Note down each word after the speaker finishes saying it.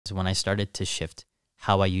because when I started to shift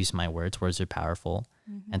how I use my words are powerful,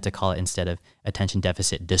 and to call it, instead of attention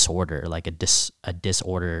deficit disorder, like a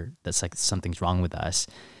disorder that's like something's wrong with us,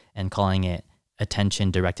 and calling it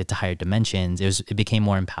attention directed to higher dimensions, it became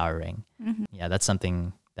more empowering. Yeah, that's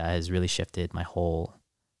something that has really shifted my whole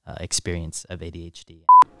experience of ADHD.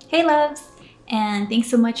 Hey loves, and thanks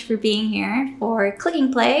so much for being here, for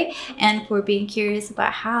clicking play, and for being curious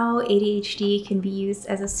about how ADHD can be used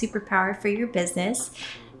as a superpower for your business.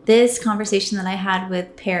 This conversation that I had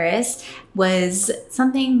with Paris was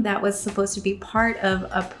something that was supposed to be part of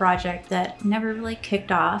a project that never really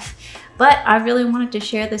kicked off. But I really wanted to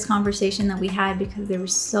share this conversation that we had because there were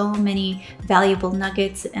so many valuable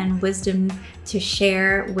nuggets and wisdom to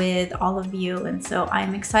share with all of you. And so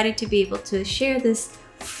I'm excited to be able to share this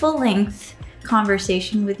full-length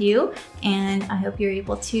conversation with you, and I hope you're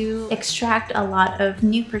able to extract a lot of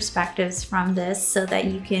new perspectives from this so that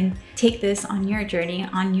you can take this on your journey,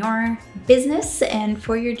 on your business, and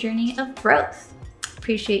for your journey of growth.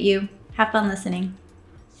 Appreciate you. Have fun listening.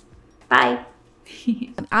 Bye.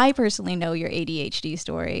 I personally know your ADHD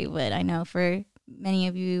story, but I know for many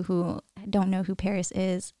of you who don't know who Paris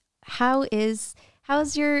is,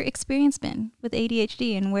 how's your experience been with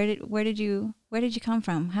ADHD, and where did you come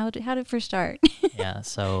from? How did it first start? Yeah,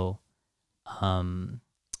 so man,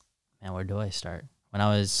 where do I start? When I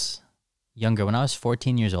was younger, when I was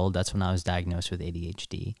 14 years old, that's when I was diagnosed with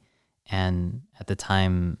ADHD. And at the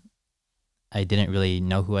time, I didn't really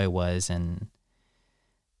know who I was. And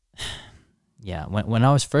yeah, when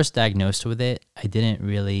I was first diagnosed with it, I didn't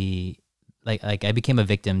really, like I became a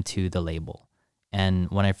victim to the label. And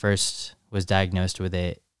when I first was diagnosed with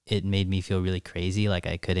it, it made me feel really crazy, like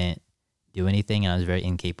I couldn't do anything, and I was very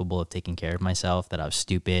incapable of taking care of myself, that I was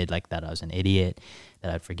stupid, like that I was an idiot, that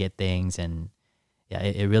I'd forget things. And yeah,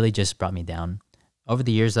 it really just brought me down. Over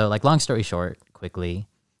the years though, like long story short, quickly,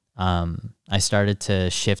 I started to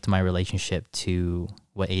shift my relationship to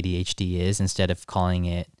what ADHD is. Instead of calling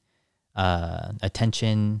it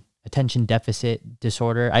attention deficit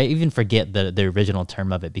disorder. I even forget the original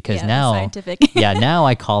term of it, because now scientific. Yeah, now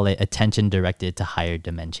I call it attention directed to higher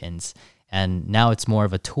dimensions. And now it's more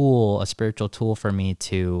of a tool, a spiritual tool for me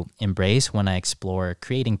to embrace when I explore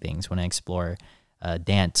creating things, when I explore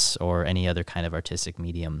dance or any other kind of artistic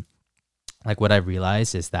medium. Like what I've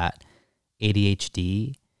realized is that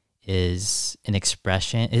ADHD is an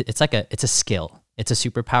expression. It's a skill. It's a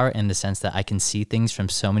superpower in the sense that I can see things from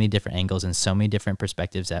so many different angles and so many different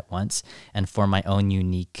perspectives at once, and form my own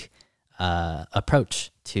unique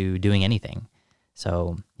approach to doing anything.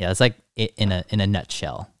 So yeah, it's like in a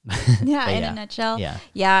nutshell. Yeah, in a nutshell.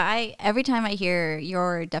 Yeah. Every time I hear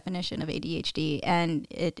your definition of ADHD, and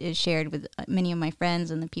it is shared with many of my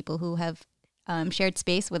friends and the people who have shared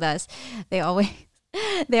space with us, they always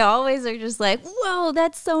are just like, whoa,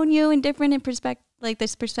 that's so new and different in perspective. Like,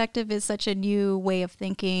 this perspective is such a new way of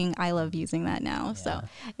thinking. I love using that now. Yeah. So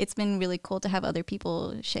it's been really cool to have other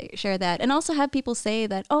people share that, and also have people say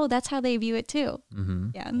that, oh, that's how they view it too.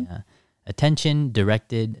 Yeah. Attention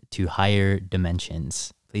directed to higher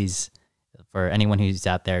dimensions. Please, for anyone who's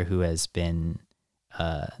out there who has been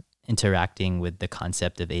interacting with the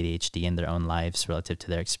concept of ADHD in their own lives relative to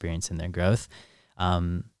their experience and their growth,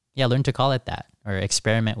 learn to call it that, or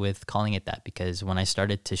experiment with calling it that. Because when I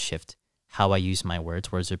started to shift how I use my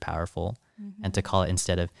words are powerful, and to call it,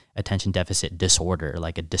 instead of attention deficit disorder,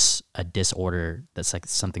 like a disorder that's like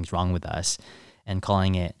something's wrong with us, and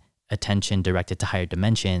calling it attention directed to higher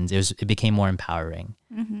dimensions, it became more empowering.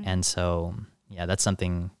 And so yeah, that's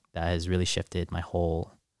something that has really shifted my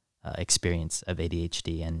whole experience of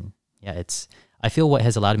ADHD. And yeah, I feel what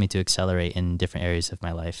has allowed me to accelerate in different areas of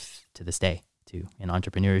my life to this day too, in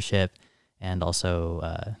entrepreneurship and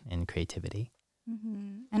also in creativity.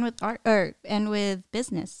 And with art, and with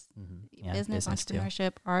business, business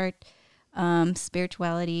entrepreneurship, too. Art,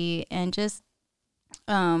 spirituality, and just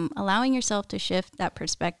allowing yourself to shift that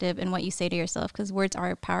perspective and what you say to yourself, because words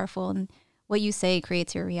are powerful, and what you say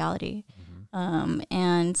creates your reality.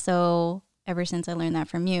 And so ever since I learned that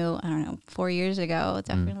from you, I don't know, 4 years ago, it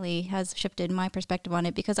definitely has shifted my perspective on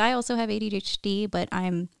it, because I also have ADHD, but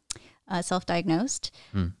I'm self-diagnosed,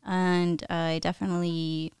 and I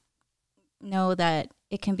definitely know that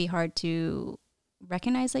it can be hard to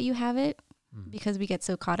recognize that you have it, because we get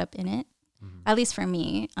so caught up in it. At least for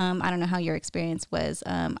me. I don't know how your experience was.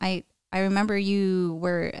 I remember you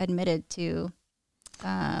were admitted to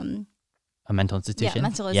a mental institution. Yeah,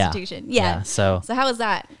 mental institution. Yeah. So how was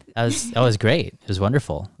that? That was great. It was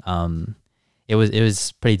wonderful. It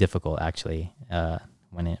was pretty difficult actually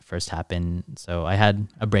when it first happened. So I had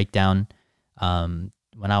a breakdown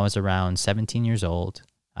when I was around 17 years old.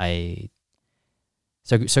 I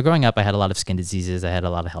So growing up, I had a lot of skin diseases. I had a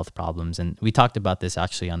lot of health problems. And we talked about this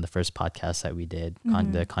actually on the first podcast that we did,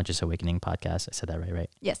 on the Conscious Awakening podcast. I said that right?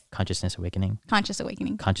 Yes. Conscious Awakening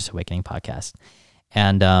podcast.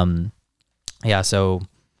 And so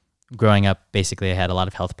growing up, basically I had a lot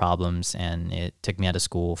of health problems, and it took me out of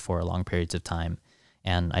school for long periods of time.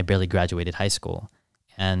 And I barely graduated high school.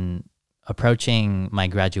 And approaching my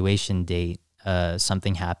graduation date,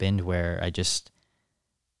 something happened where I just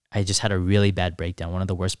had a really bad breakdown, one of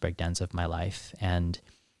the worst breakdowns of my life. And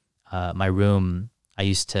my room, I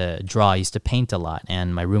used to draw, I used to paint a lot,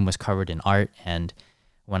 and my room was covered in art. And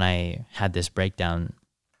when I had this breakdown,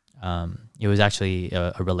 it was actually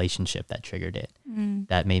a relationship that triggered it,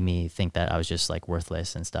 that made me think that I was just like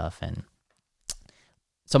worthless and stuff. And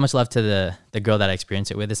so much love to the girl that I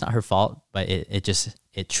experienced it with. It's not her fault, but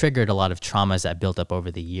it triggered a lot of traumas that built up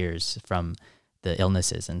over the years from the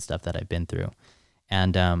illnesses and stuff that I've been through.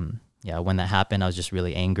 And when that happened, I was just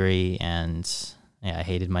really angry, and I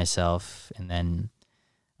hated myself. And then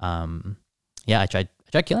I tried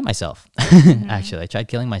killing myself. Actually, I tried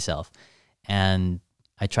killing myself, and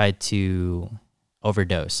I tried to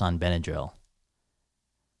overdose on Benadryl.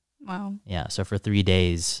 Wow. Yeah. So for 3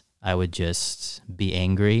 days, I would just be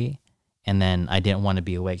angry, and then I didn't want to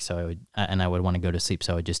be awake. So I would want to go to sleep.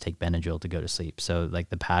 So I would just take Benadryl to go to sleep. So like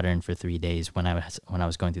the pattern for 3 days when I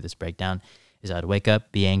was going through this breakdown is I'd wake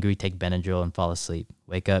up, be angry, take Benadryl, and fall asleep.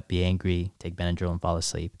 Wake up, be angry, take Benadryl, and fall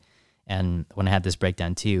asleep. And when I had this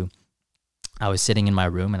breakdown too, I was sitting in my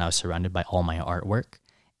room, and I was surrounded by all my artwork.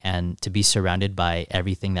 And to be surrounded by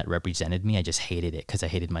everything that represented me, I just hated it because I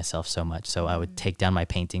hated myself so much. So I would take down my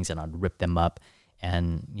paintings and I'd rip them up.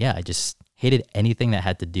 And I just hated anything that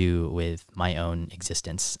had to do with my own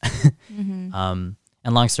existence.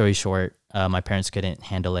 And long story short, my parents couldn't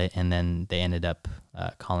handle it, and then they ended up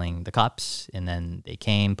calling the cops, and then they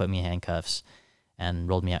came, put me in handcuffs, and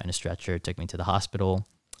rolled me out in a stretcher, took me to the hospital,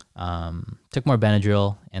 took more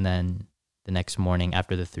Benadryl, and then the next morning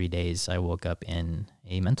after the 3 days, I woke up in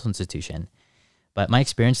a mental institution. But my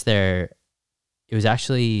experience there, it was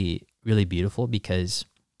actually really beautiful, because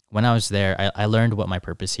when I was there, I learned what my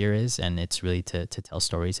purpose here is, and it's really to tell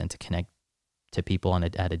stories and to connect to people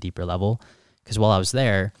at a deeper level. Because while I was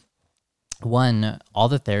there, all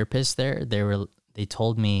the therapists there, they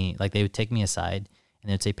told me, like, they would take me aside and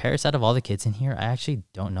they would say, Perris, out of all the kids in here, I actually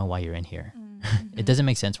don't know why you're in here. It doesn't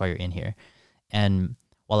make sense why you're in here. And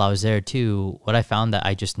while I was there too, what I found that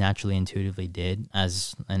I just naturally, intuitively did,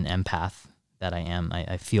 as an empath that I am,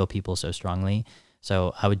 I feel people so strongly.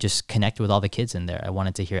 So I would just connect with all the kids in there. I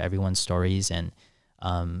wanted to hear everyone's stories and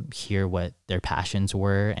hear what their passions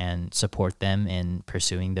were and support them in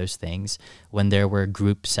pursuing those things. When there were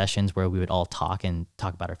group sessions where we would all talk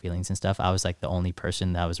about our feelings and stuff, I was like the only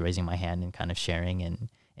person that was raising my hand and kind of sharing and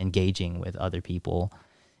engaging with other people.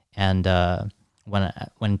 And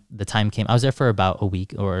when the time came, I was there for about a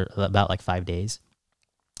week, or about like 5 days.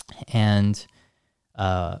 And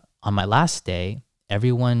on my last day,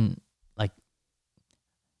 everyone, like,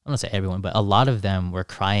 I don't want to say everyone, but a lot of them were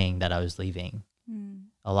crying that I was leaving.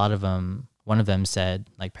 A lot of them, one of them said,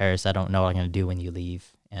 like, Perris, I don't know what I'm going to do when you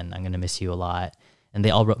leave, and I'm going to miss you a lot. And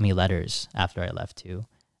they all wrote me letters after I left too.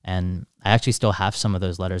 And I actually still have some of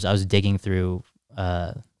those letters. I was digging through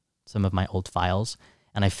some of my old files,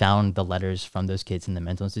 and I found the letters from those kids in the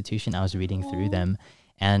mental institution. I was reading through them,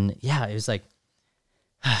 and it was like,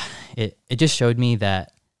 it just showed me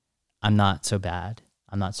that I'm not so bad.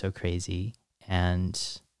 I'm not so crazy. And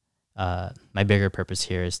my bigger purpose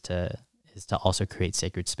here is to also create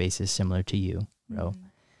sacred spaces similar to you, bro.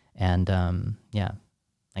 And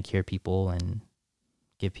like hear people and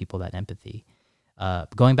give people that empathy.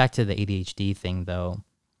 Going back to the ADHD thing though,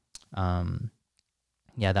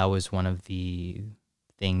 that was one of the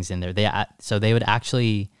things in there. So they would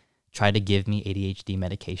actually try to give me ADHD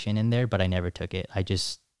medication in there, but I never took it. I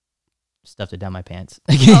just stuffed it down my pants.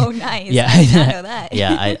 Oh, nice. Yeah, I did not know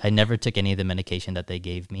that. I never took any of the medication that they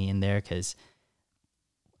gave me in there, because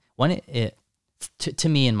to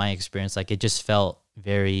me, in my experience, like, it just felt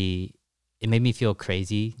it made me feel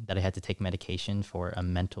crazy that I had to take medication for a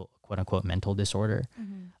mental, quote unquote, mental disorder.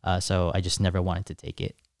 So I just never wanted to take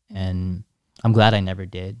it. And I'm glad I never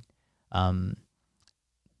did.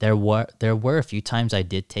 There were a few times I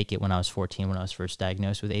did take it when I was 14, when I was first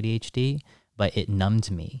diagnosed with ADHD, but it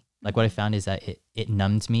numbed me. Like, what I found is that it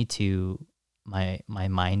numbed me to my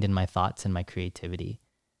mind and my thoughts and my creativity.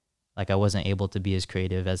 Like, I wasn't able to be as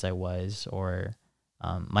creative as I was, or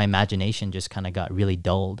my imagination just kind of got really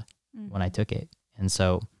dulled when I took it. And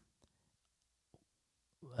so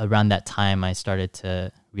around that time, I started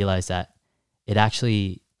to realize that it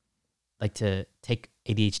actually, like, to take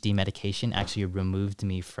ADHD medication actually removed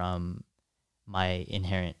me from my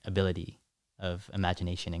inherent ability of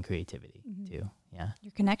imagination and creativity too. Yeah.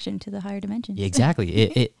 Your connection to the higher dimensions. Exactly.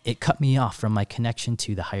 It cut me off from my connection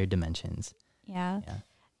to the higher dimensions. Yeah.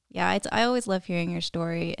 I always love hearing your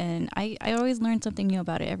story, and I always learn something new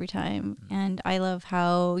about it every time. And I love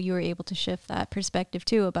how you were able to shift that perspective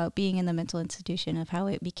too about being in the mental institution, of how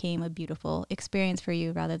it became a beautiful experience for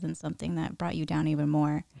you rather than something that brought you down even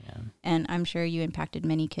more. Yeah. And I'm sure you impacted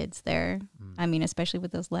many kids there. I mean, especially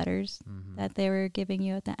with those letters that they were giving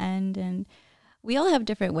you at the end. And we all have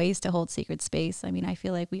different ways to hold sacred space. I mean, I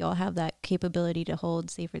feel like we all have that capability to hold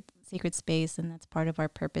sacred space, and that's part of our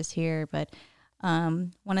purpose here. But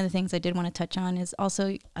one of the things I did want to touch on is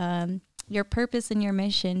also your purpose and your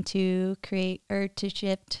mission to create or to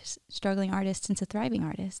shift struggling artists into thriving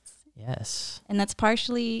artists. Yes. And is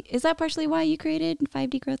that partially why you created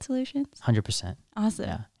 5D Growth Solutions? 100%.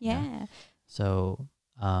 Awesome. Yeah. So,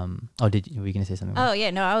 were you going to say something? Oh yeah,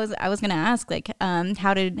 no, I was going to ask, like,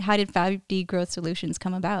 how did 5D Growth Solutions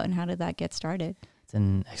come about, and how did that get started? It's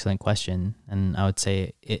an excellent question. And I would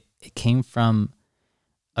say it came from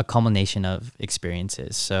a culmination of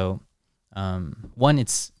experiences. So one,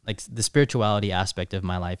 it's like the spirituality aspect of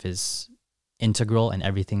my life is integral in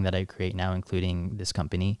everything that I create now, including this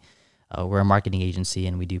company. We're a marketing agency,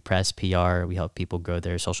 and we do press, PR. We help people grow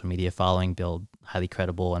their social media following, build highly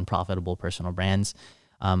credible and profitable personal brands.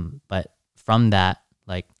 But from that,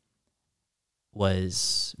 like,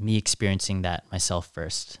 was me experiencing that myself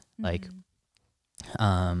first. Like,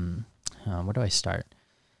 where do I start?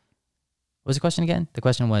 What was the question again? The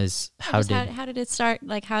question was how did it start?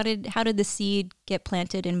 Like, how did the seed get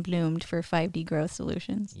planted and bloomed for 5D Growth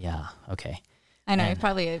Solutions? Yeah. Okay. I know,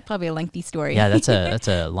 probably a lengthy story. Yeah, that's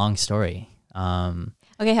a long story.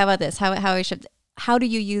 Okay, how about this? How do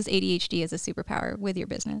you use ADHD as a superpower with your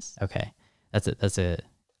business? Okay,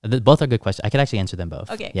 both are good questions. I could actually answer them both.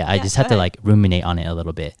 Okay. Yeah, I just had to like ruminate on it a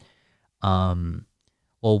little bit. Number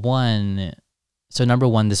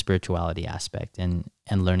one, the spirituality aspect and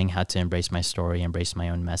learning how to embrace my story, embrace my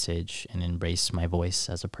own message, and embrace my voice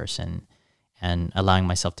as a person, and allowing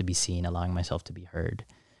myself to be seen, allowing myself to be heard,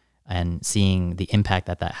 and seeing the impact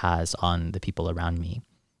that has on the people around me.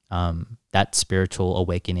 That spiritual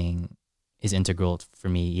awakening is integral for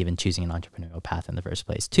me, even choosing an entrepreneurial path in the first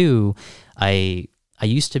place. Two, I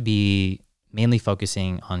used to be mainly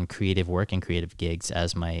focusing on creative work and creative gigs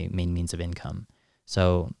as my main means of income.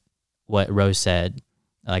 So what Rose said,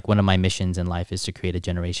 like, one of my missions in life is to create a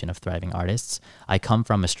generation of thriving artists. I come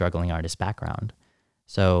from a struggling artist background.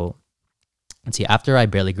 So let's see, after I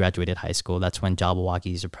barely graduated high school, that's when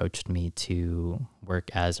Jabberwockies approached me to work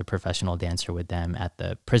as a professional dancer with them at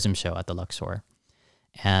the Prism show at the Luxor.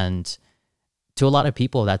 And to a lot of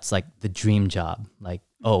people, that's like the dream job. Like,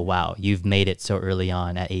 oh, wow, you've made it so early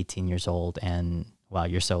on at 18 years old, and wow,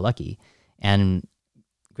 you're so lucky. And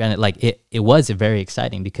granted, like, it was very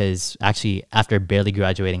exciting, because actually after barely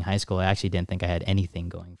graduating high school, I actually didn't think I had anything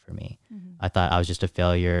going for me. I thought I was just a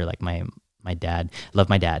failure. Like, my dad, love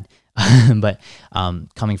my dad, but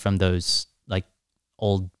coming from those like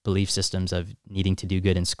old belief systems of needing to do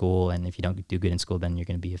good in school, and if you don't do good in school, then you're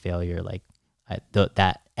going to be a failure. Like,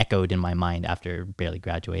 that echoed in my mind after barely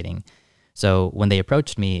graduating. So when they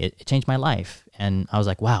approached me, it changed my life, and I was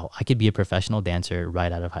like, wow, I could be a professional dancer right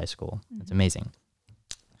out of high school. That's amazing.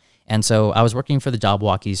 And so I was working for the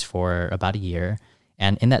Jabberwockies for about a year.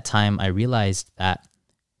 And in that time, I realized that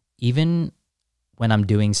even when I'm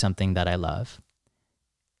doing something that I love,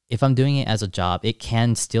 if I'm doing it as a job, it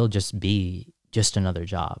can still just be just another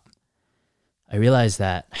job. I realized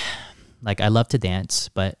that, like, I love to dance,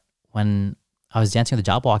 but when I was dancing with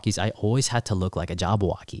the Jabberwockies, I always had to look like a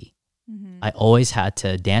Jabberwocky. I always had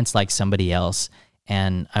to dance like somebody else,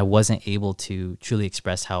 and I wasn't able to truly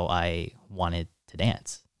express how I wanted to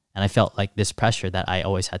dance. And I felt like this pressure that I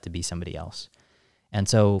always had to be somebody else. And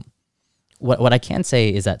so what I can say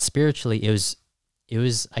is that spiritually, it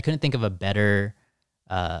was I couldn't think of a better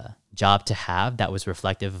job to have that was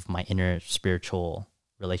reflective of my inner spiritual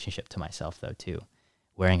relationship to myself, though, too.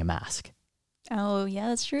 Wearing a mask. Oh, yeah,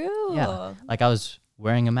 that's true. Yeah, like, I was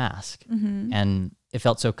wearing a mask, and it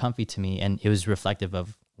felt so comfy to me, and it was reflective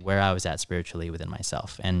of where I was at spiritually within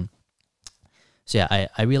myself. And so, yeah,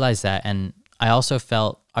 I realized that, and I also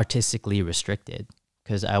felt artistically restricted,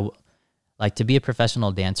 because like, to be a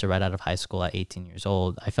professional dancer right out of high school at 18 years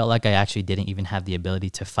old, I felt like I actually didn't even have the ability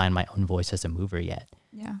to find my own voice as a mover yet.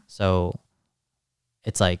 Yeah. So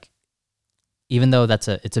it's like, even though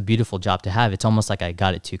it's a beautiful job to have, it's almost like I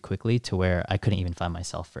got it too quickly to where I couldn't even find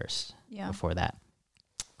myself first before that.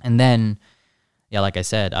 And then, yeah, like I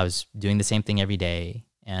said, I was doing the same thing every day.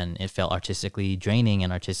 and it felt artistically draining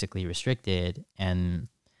and artistically restricted. And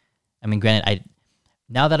I mean, granted,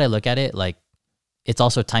 now that I look at it, like, it's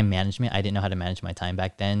also time management. I didn't know how to manage my time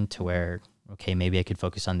back then, to where, okay, maybe I could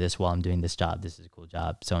focus on this while I'm doing this job. This is a cool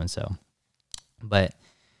job, so-and-so. But,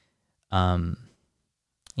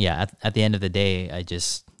 yeah, at the end of the day,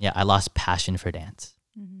 I lost passion for dance.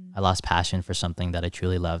 I lost passion for something that I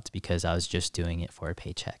truly loved because I was just doing it for a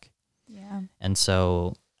paycheck. Yeah. And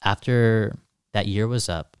so after that year was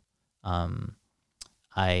up,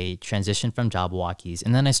 I transitioned from job walkies,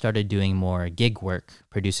 and then I started doing more gig work,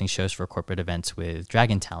 producing shows for corporate events with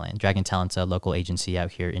Dragon Talent. Dragon Talent's a local agency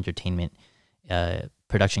out here, entertainment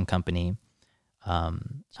production company out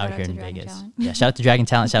here in Vegas. Yeah, shout out to Dragon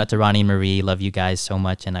Talent. Shout out to Ronnie and Marie. Love you guys so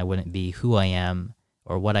much, and I wouldn't be who I am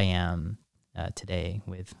or what I am today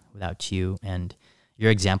without you and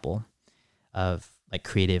your example of like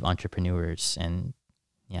creative entrepreneurs. And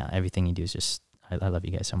yeah, everything you do is just, I love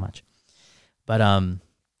you guys so much. But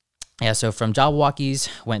yeah, so from job walkies,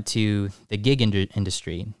 went to the gig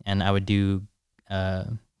industry, and I would do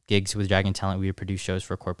gigs with Dragon Talent. We would produce shows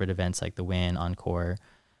for corporate events like the Wynn, Encore,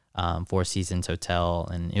 Four Seasons Hotel,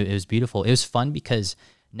 and it was beautiful. It was fun because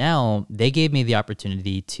now they gave me the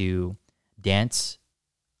opportunity to dance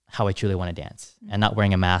how I truly want to dance, and not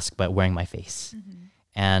wearing a mask, but wearing my face.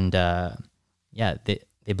 And yeah,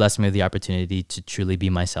 they blessed me with the opportunity to truly be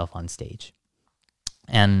myself on stage.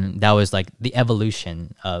 And that was like the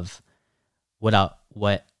evolution of what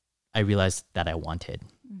I realized that I wanted,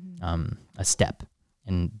 a step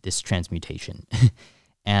in this transmutation.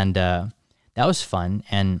 And that was fun.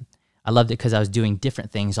 And I loved it because I was doing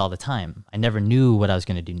different things all the time. I never knew what I was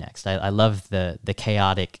going to do next. I loved the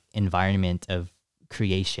chaotic environment of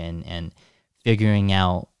creation and figuring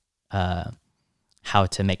out how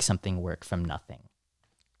to make something work from nothing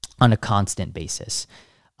on a constant basis.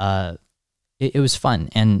 It was fun.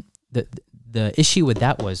 And the issue with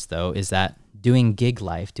that was, though, is that doing gig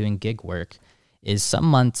work is some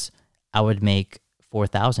months I would make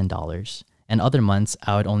 $4,000 and other months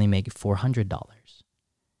I would only make $400.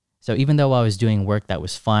 So even though I was doing work that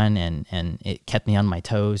was fun and it kept me on my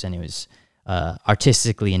toes and it was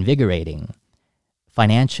artistically invigorating,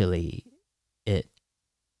 financially, it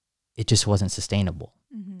just wasn't sustainable.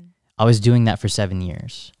 I was doing that for 7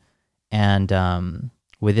 years. And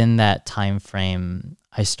within that time frame,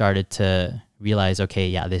 I started to realize, okay,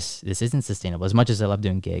 yeah, this isn't sustainable. As much as I love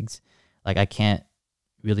doing gigs, like I can't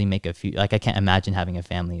really I can't imagine having a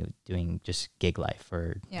family doing just gig life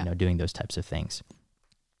or doing those types of things.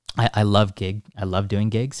 I love doing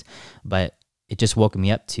gigs, but it just woke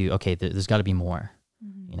me up to, okay, there's got to be more,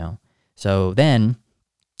 So then,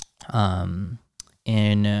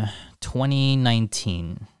 in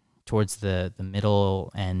 2019, towards the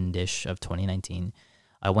middle end-ish of 2019,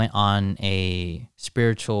 I went on a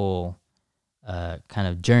spiritual kind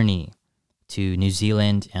of journey to New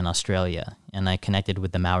Zealand and Australia, and I connected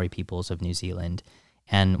with the Maori peoples of New Zealand.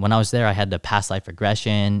 And when I was there, I had the past life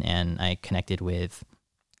regression, and I connected with,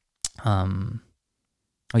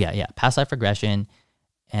 past life regression,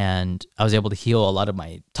 and I was able to heal a lot of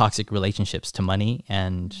my toxic relationships to money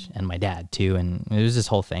and my dad too, and it was this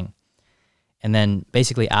whole thing. And then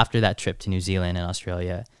basically after that trip to New Zealand and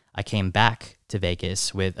Australia, I came back to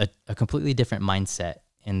Vegas with a completely different mindset,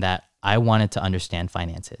 in that I wanted to understand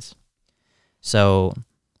finances. So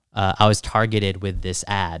I was targeted with this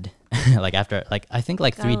ad, after I think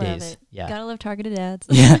 3 days. Yeah, gotta love targeted ads.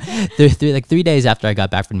 Yeah, 3 days after I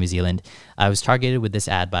got back from New Zealand, I was targeted with this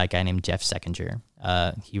ad by a guy named Jeff Seckinger.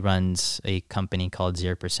 He runs a company called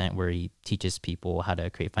 0%, where he teaches people how to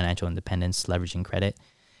create financial independence, leveraging credit.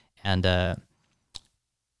 And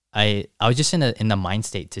I was just in the mind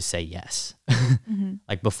state to say yes.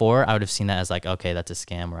 Like before, I would have seen that as like, okay, that's a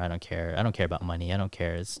scam, or I don't care about money. I don't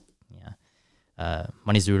care.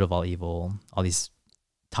 Money's the root of all evil. All these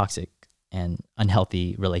toxic and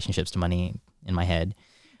unhealthy relationships to money in my head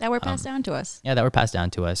that were passed down to us. Yeah, that were passed down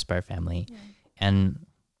to us by our family. Yeah. And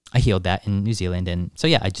I healed that in New Zealand. And so,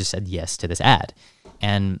 yeah, I just said yes to this ad.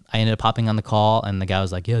 And I ended up hopping on the call, and the guy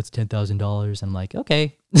was like, yeah, it's $10,000. I'm like,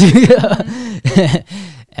 okay.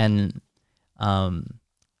 And,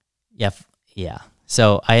 yeah.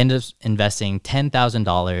 So I ended up investing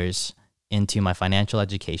 $10,000 into my financial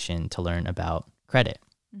education to learn about credit.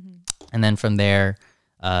 And then from there,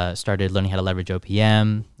 started learning how to leverage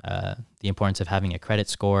OPM, the importance of having a credit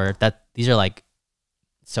score. These are like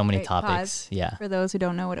so many topics. Pause. Yeah. For those who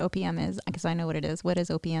don't know what OPM is, because I know what it is. What is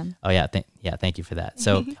OPM? Oh yeah. Thank you for that.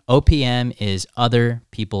 So OPM is other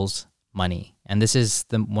people's money. And this is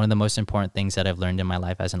one of the most important things that I've learned in my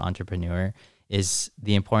life as an entrepreneur, is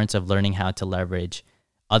the importance of learning how to leverage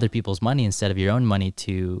other people's money instead of your own money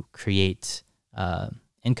to create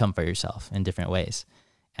income for yourself in different ways.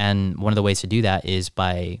 And one of the ways to do that is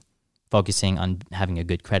by focusing on having a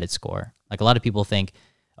good credit score. Like a lot of people think,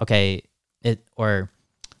 okay,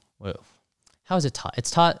 how is it taught?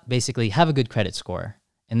 It's taught basically have a good credit score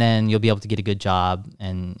and then you'll be able to get a good job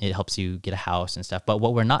and it helps you get a house and stuff. But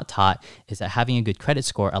what we're not taught is that having a good credit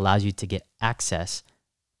score allows you to get access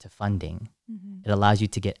to funding. Mm-hmm. It allows you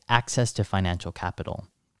to get access to financial capital.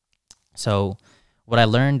 So what I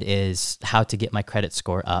learned is how to get my credit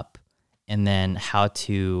score up and then how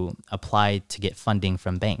to apply to get funding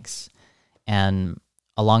from banks. And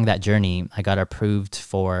along that journey, I got approved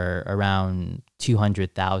for around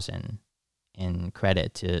 $200,000 in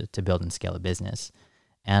credit to build and scale a business.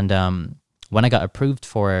 And when I got approved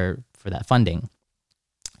for that funding,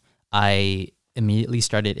 I immediately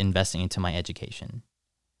started investing into my education.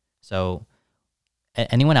 So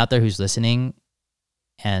anyone out there who's listening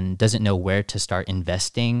and doesn't know where to start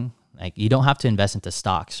investing, like you don't have to invest into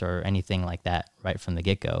stocks or anything like that right from the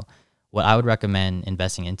get-go. What I would recommend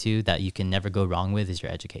investing into that you can never go wrong with is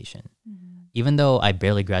your education. Mm-hmm. Even though I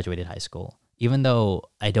barely graduated high school, even though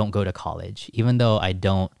I don't go to college, even though I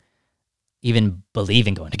don't even believe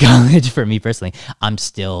in going to college for me personally, I'm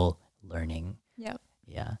still learning. Yep.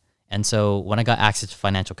 Yeah. And so when I got access to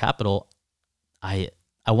financial capital, I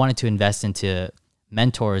wanted to invest into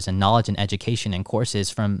mentors and knowledge and education and courses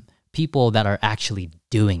from people that are actually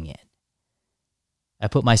doing it. I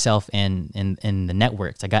put myself in the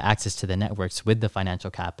networks. I got access to the networks with the financial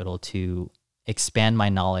capital to expand my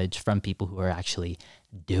knowledge from people who are actually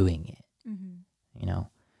doing it. Mm-hmm. You know,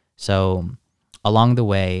 so along the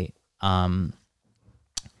way, then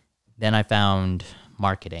I found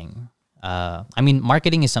marketing. I mean,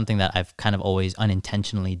 marketing is something that I've kind of always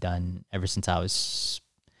unintentionally done ever since I was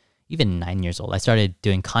even 9 years old. I started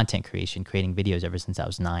doing content creation, creating videos ever since I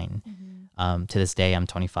was 9. Mm-hmm. To this day, I'm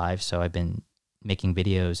 25, so I've been making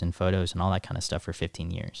videos and photos and all that kind of stuff for 15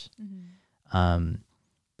 years. Mm-hmm.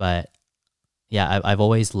 But yeah, I've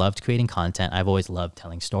always loved creating content. I've always loved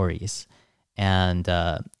telling stories. And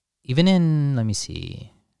even in, let me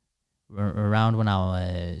see, around when I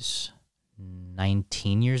was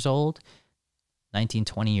 19 years old,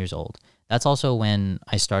 20 years old, that's also when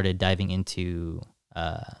I started diving into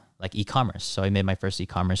like e-commerce. So I made my first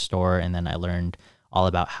e-commerce store, and then I learned all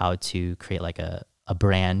about how to create like a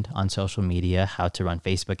brand on social media, how to run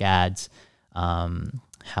Facebook ads,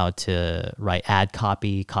 how to write ad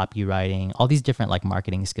copy, copywriting, all these different like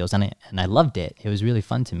marketing skills. And I loved it. It was really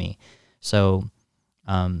fun to me. So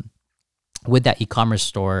with that e-commerce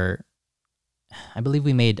store, I believe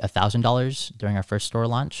we made $1,000 during our first store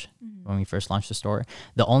launch, mm-hmm. when we first launched the store.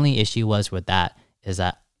 The only issue was with that is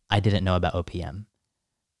that I didn't know about OPM.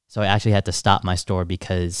 So I actually had to stop my store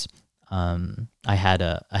because I had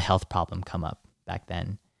a health problem come up back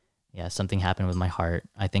then. Yeah, something happened with my heart.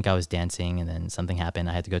 I think I was dancing and then something happened.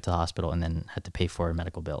 I had to go to the hospital and then had to pay for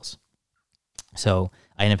medical bills. So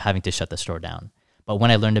I ended up having to shut the store down. But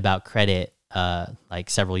when I learned about credit, like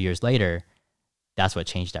several years later, that's what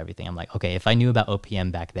changed everything. I'm like, okay, if I knew about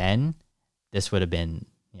OPM back then, this would have been,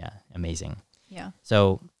 amazing. Yeah.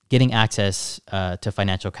 So getting access to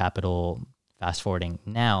financial capital, fast forwarding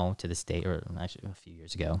now to this day, or actually a few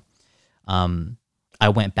years ago, I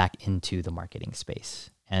went back into the marketing space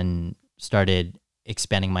and started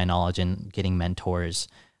expanding my knowledge and getting mentors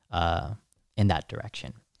in that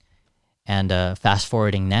direction. And fast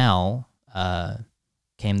forwarding now,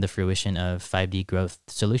 came the fruition of 5D Growth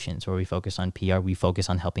Solutions, where we focus on PR. We focus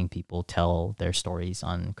on helping people tell their stories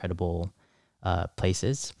on credible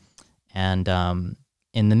places. And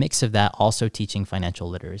in the mix of that, also teaching financial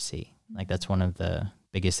literacy. Like that's one of the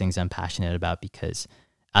biggest things I'm passionate about, because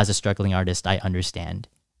as a struggling artist, I understand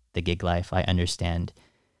the gig life. I understand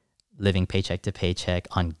living paycheck to paycheck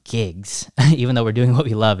on gigs. Even though we're doing what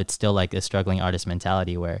we love, it's still like a struggling artist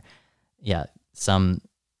mentality where, some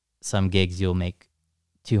gigs you'll make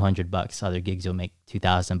 $200, other gigs you'll make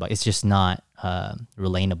 $2,000. It's just not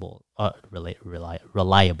reliable.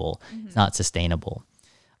 Mm-hmm. It's not sustainable.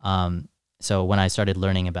 So when I started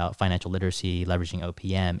learning about financial literacy, leveraging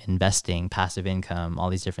OPM, investing, passive income, all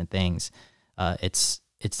these different things, it's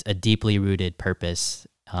a deeply rooted purpose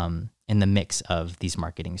in the mix of these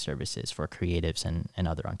marketing services for creatives and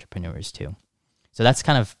other entrepreneurs too. So that's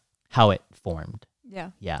kind of how it formed.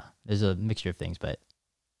 Yeah. Yeah. There's a mixture of things, but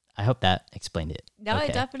I hope that explained it. No, okay.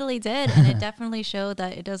 It definitely did. And it definitely showed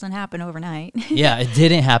that it doesn't happen overnight. Yeah, it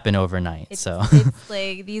didn't happen overnight. It's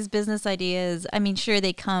like these business ideas, I mean, sure,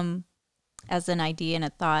 they come as an idea and a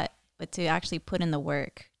thought, but to actually put in the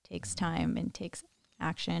work takes time and takes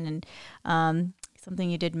action. And something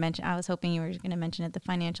you did mention. I was hoping you were going to mention it, the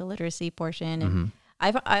financial literacy portion. And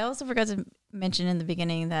I also forgot to mention in the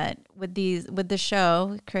beginning that with the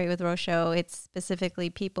show, Create with Rose show, it's specifically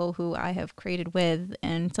people who I have created with,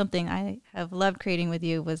 and something I have loved creating with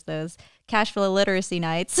you was those cash flow literacy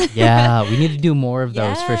nights. Yeah, we need to do more of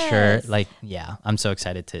those for sure. Like, yeah, I'm so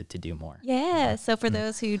excited to do more. Yeah. So for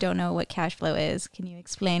those who don't know what cash flow is, can you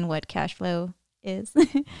explain what cash flow is?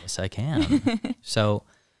 Yes, I can. So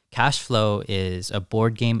cash flow is a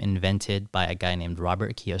board game invented by a guy named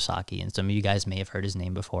Robert Kiyosaki, and some of you guys may have heard his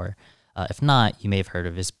name before. If not, you may have heard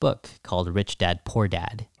of his book called Rich Dad, Poor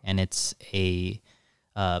Dad, and it's a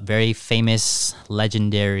very famous,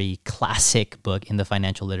 legendary, classic book in the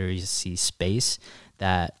financial literacy space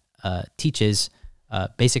that teaches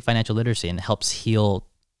basic financial literacy and helps heal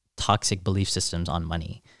toxic belief systems on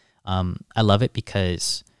money. I love it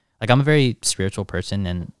because, like, I'm a very spiritual person,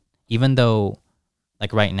 and even though,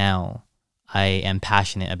 like, right now, I am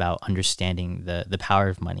passionate about understanding the power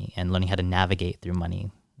of money and learning how to navigate through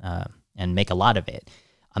money and make a lot of it.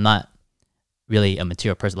 I'm not really a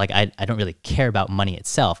material person. Like, I don't really care about money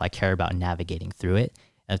itself. I care about navigating through it.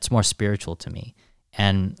 It's more spiritual to me.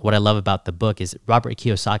 And what I love about the book is Robert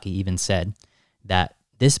Kiyosaki even said that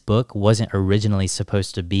this book wasn't originally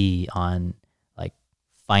supposed to be on, like,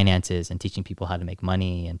 finances and teaching people how to make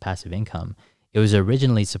money and passive income. It was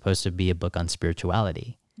originally supposed to be a book on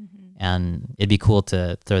spirituality. And it'd be cool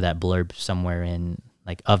to throw that blurb somewhere in,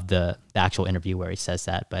 like, of the actual interview where he says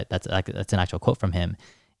that, but that's an actual quote from him.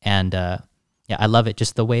 And yeah, I love it.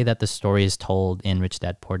 Just the way that the story is told in Rich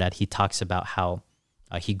Dad, Poor Dad. He talks about how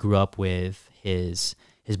he grew up with his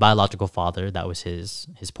biological father, that was his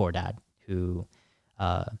poor dad, who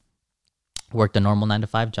worked a normal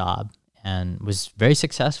 9-to-5 job and was very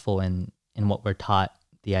successful in what we're taught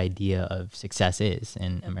the idea of success is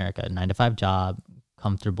in America. 9-to-5 job,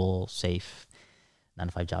 comfortable, safe.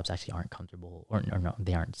 9-to-5 jobs actually aren't comfortable, or no,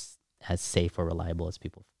 they aren't as safe or reliable as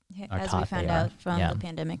people are as taught. we found out from the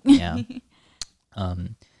pandemic. Yeah.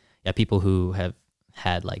 People who have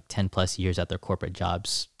had like 10 plus years at their corporate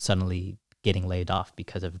jobs suddenly getting laid off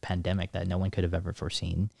because of a pandemic that no one could have ever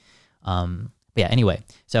foreseen. But yeah, anyway,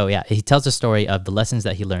 so yeah, he tells the story of the lessons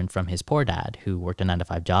that he learned from his poor dad who worked a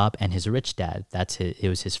 9-to-5 job, and his rich dad. It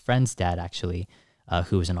was his friend's dad actually,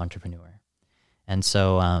 who was an entrepreneur. And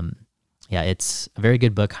so, yeah, it's a very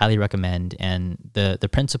good book, highly recommend. And the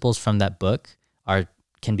principles from that book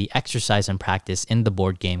can be exercised and practiced in the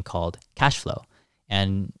board game called Cash Flow.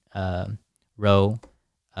 And Ro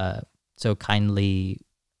so kindly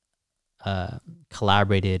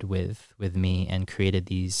collaborated with me and created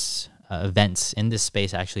these events in this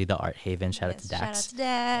space, actually, the Art Haven. Shout out to Dax. Shout out to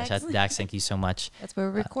Dax. Shout out to Dax. Thank you so much. That's where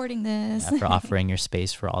we're recording this. For offering your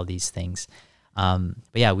space for all these things. But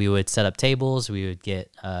yeah, we would set up tables, we would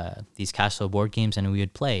get these cash flow board games, and we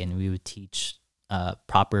would play, and we would teach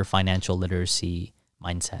proper financial literacy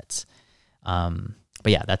mindsets.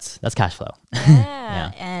 But yeah, that's cash flow.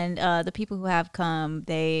 Yeah. And the people who have come,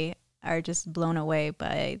 they are just blown away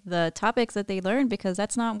by the topics that they learned, because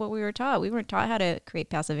that's not what we were taught. We weren't taught how to create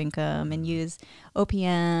passive income and use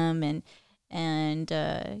OPM and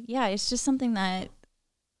yeah, it's just something that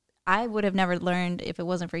I would have never learned if it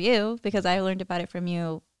wasn't for you, because I learned about it from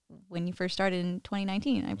you when you first started in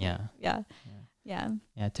 2019. Yeah.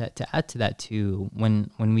 To add to that too, when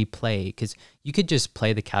we play, because you could just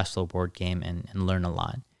play the cash flow board game and learn a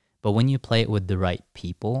lot, but when you play it with the right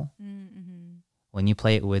people, when you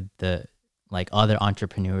play it with the like other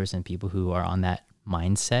entrepreneurs and people who are on that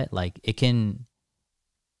mindset, like, it can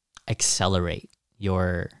accelerate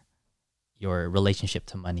your relationship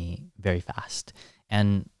to money very fast.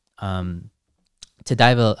 And to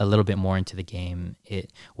dive a little bit more into the game,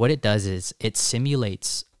 what it does is it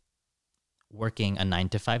simulates working a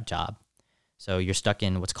 9-to-5 job. So you're stuck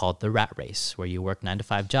in what's called the rat race, where you work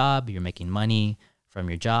 9-to-5 job, you're making money from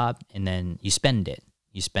your job, and then you spend it.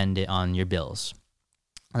 You spend it on your bills.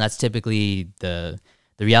 And that's typically the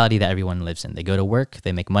reality that everyone lives in. They go to work,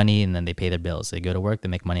 they make money, and then they pay their bills. They go to work, they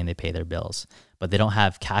make money, and they pay their bills. But they don't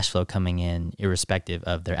have cash flow coming in irrespective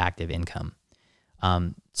of their active income.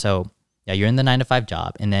 So yeah, you're in the 9-to-5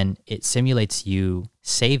 job, and then it simulates you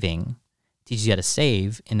saving, teaches you how to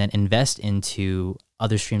save, and then invest into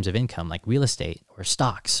other streams of income like real estate or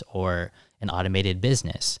stocks or an automated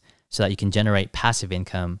business, so that you can generate passive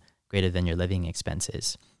income greater than your living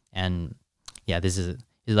expenses. And yeah, this is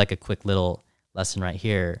like a quick little lesson right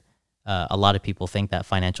here. A lot of people think that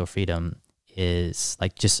financial freedom is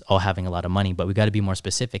like just having a lot of money, but we got to be more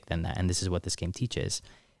specific than that. And this is what this game teaches.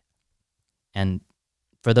 And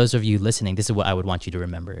for those of you listening, this is what I would want you to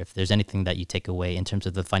remember. If there's anything that you take away in terms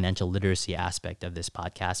of the financial literacy aspect of this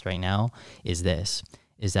podcast right now, is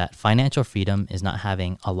that financial freedom is not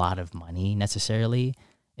having a lot of money necessarily.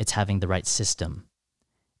 It's having the right system.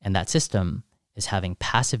 And that system is having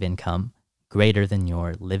passive income greater than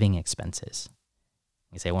your living expenses.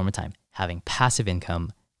 Let me say it one more time. Having passive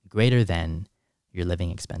income greater than your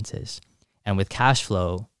living expenses. And with cash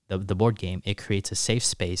flow, the board game, it creates a safe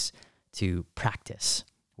space to practice,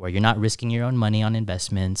 where you're not risking your own money on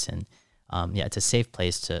investments. And it's a safe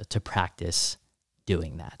place to practice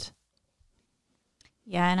doing that.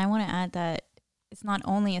 Yeah, and I want to add that it's not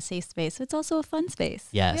only a safe space, it's also a fun space.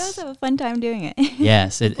 Yes. We also have a fun time doing it.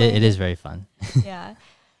 Yes, it is very fun. Yeah.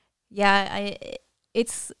 Yeah,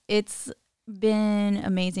 it's been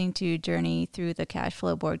amazing to journey through the cash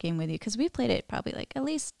flow board game with you, because we've played it probably like at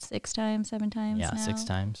least 6 times, 7 times now. 6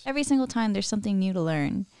 times. Every single time there's something new to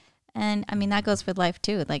learn. And I mean, that goes for life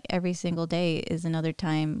too. Like every single day is another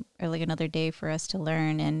time, or like another day for us to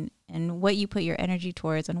learn, and what you put your energy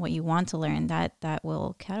towards and what you want to learn, that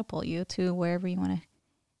will catapult you to wherever you want to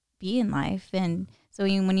be in life. And so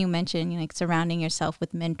when you mention, like surrounding yourself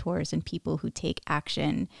with mentors and people who take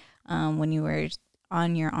action, when you were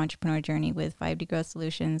on your entrepreneur journey with 5D Growth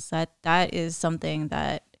Solutions, that is something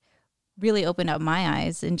that really opened up my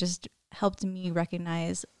eyes and just helped me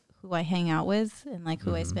recognize who I hang out with and like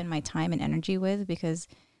who I spend my time and energy with, because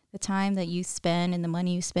the time that you spend and the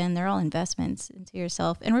money you spend, they're all investments into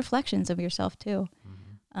yourself and reflections of yourself too.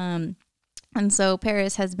 And so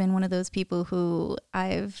Perris has been one of those people who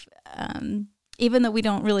I've, even though we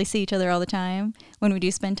don't really see each other all the time, when we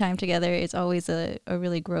do spend time together, it's always a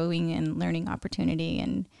really growing and learning opportunity.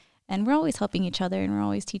 And we're always helping each other, and we're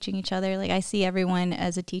always teaching each other. Like I see everyone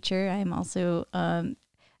as a teacher. I'm also,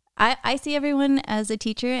 I see everyone as a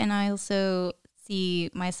teacher, and I also see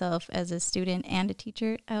myself as a student and a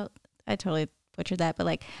teacher. I totally butchered that, but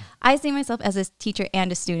like I see myself as a teacher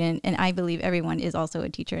and a student, and I believe everyone is also a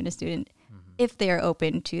teacher and a student if they are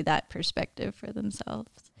open to that perspective for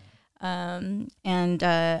themselves. I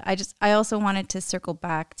also wanted to circle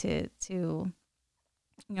back to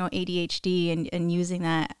ADHD and using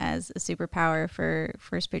that as a superpower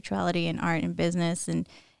for spirituality and art and business and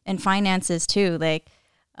finances too. Like,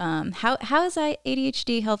 how has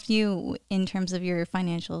ADHD helped you in terms of your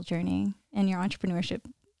financial journey and your entrepreneurship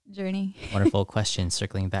journey? Wonderful question.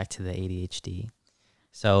 Circling back to the ADHD.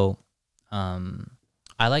 So,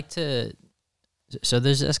 I like to, so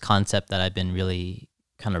there's this concept that I've been really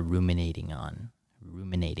kind of ruminating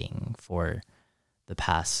for the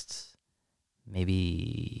past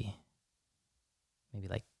maybe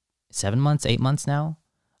like 7 months, 8 months now.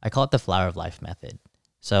 I call it the flower of life method.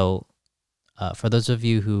 So for those of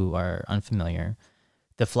you who are unfamiliar,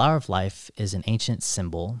 the flower of life is an ancient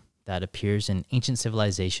symbol that appears in ancient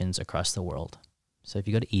civilizations across the world. So if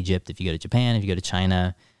you go to Egypt, if you go to Japan, if you go to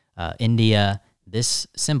China, India, this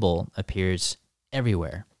symbol appears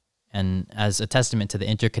everywhere, and as a testament to the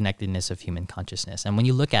interconnectedness of human consciousness. And when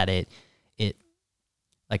you look at it,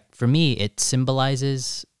 like for me, it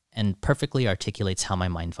symbolizes and perfectly articulates how my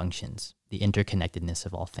mind functions, the interconnectedness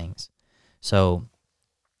of all things. So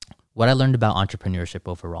what I learned about entrepreneurship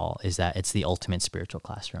overall is that it's the ultimate spiritual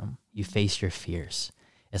classroom. You face your fears.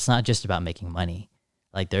 It's not just about making money.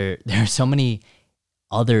 Like there are so many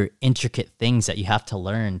other intricate things that you have to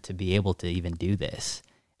learn to be able to even do this.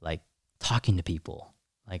 Like talking to people.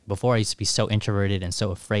 Like before I used to be so introverted and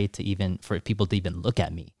so afraid for people to even look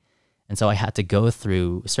at me. And so I had to go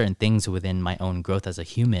through certain things within my own growth as a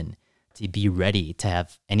human to be ready to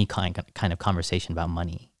have any kind of conversation about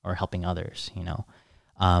money or helping others,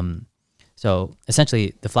 So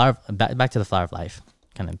essentially back to the flower of life,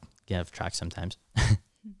 kind of get off track sometimes.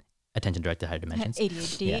 Attention directed higher dimensions.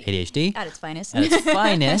 ADHD. Yeah, ADHD. At its finest. At its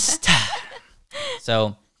finest.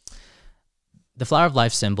 So the flower of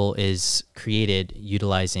life symbol is created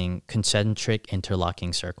utilizing concentric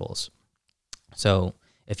interlocking circles. So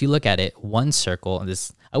if you look at it, one circle,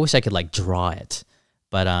 I wish I could like draw it,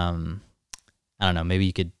 but I don't know, maybe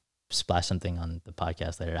you could splash something on the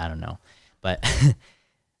podcast later. I don't know. But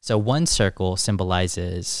so one circle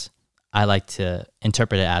symbolizes, I like to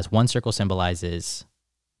interpret it as one circle symbolizes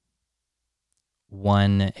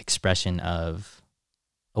one expression of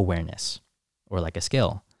awareness or like a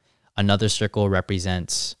skill. Another circle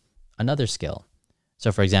represents another skill.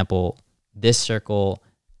 So for example, this circle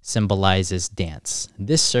symbolizes dance.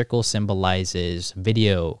 This circle symbolizes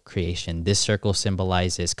video creation. This circle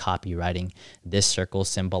symbolizes copywriting. This circle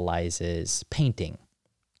symbolizes painting.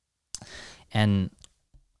 And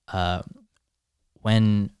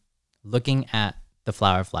when looking at the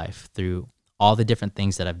flower of life through all the different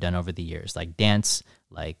things that I've done over the years, like dance,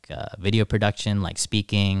 like video production, like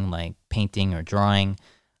speaking, like painting or drawing,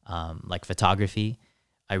 like photography,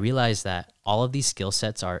 I realized that all of these skill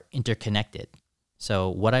sets are interconnected. So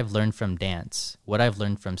what I've learned from dance, what I've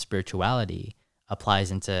learned from spirituality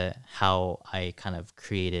applies into how I kind of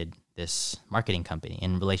created this marketing company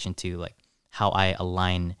in relation to like how I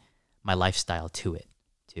align my lifestyle to it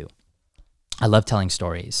too. I love telling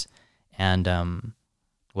stories, and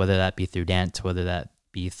whether that be through dance, whether that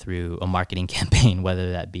be through a marketing campaign,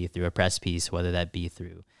 whether that be through a press piece, whether that be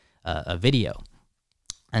through a video.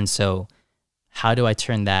 And so how do I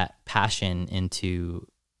turn that passion into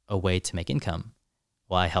a way to make income?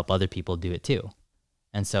 Well, I help other people do it too.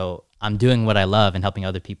 And so I'm doing what I love and helping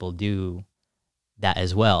other people do that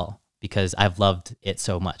as well, because I've loved it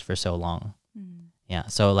so much for so long. Mm. Yeah.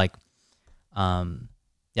 So like,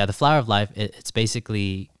 the flower of life, it's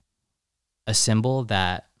basically a symbol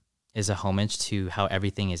that is a homage to how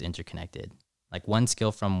everything is interconnected. Like one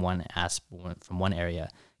skill from one area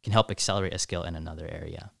can help accelerate a skill in another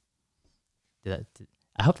area.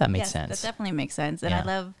 I hope that makes sense. That definitely makes sense. And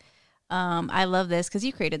I love this because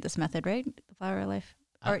you created this method, right? The flower of life.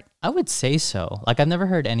 I would say so. Like I've never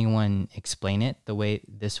heard anyone explain it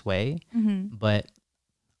this way, but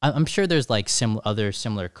I'm sure there's like other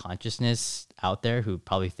similar consciousness out there who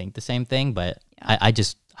probably think the same thing. But I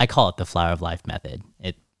call it the flower of life method.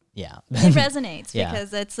 It resonates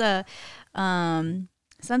because it's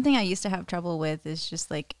something I used to have trouble with is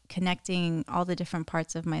just like connecting all the different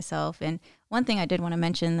parts of myself. And one thing I did want to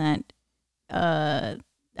mention that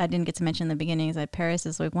I didn't get to mention in the beginning is that Perris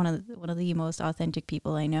is like one of the most authentic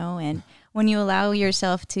people I know. And when you allow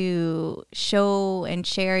yourself to show and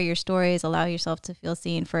share your stories, allow yourself to feel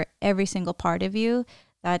seen for every single part of you,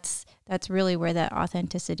 that's really where that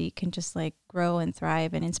authenticity can just like grow and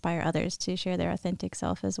thrive and inspire others to share their authentic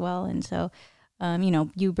self as well. And so,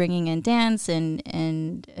 you bringing in dance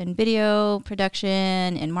and video production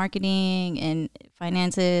and marketing and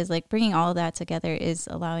finances, like bringing all of that together is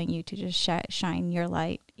allowing you to just shine your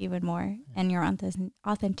light even more and your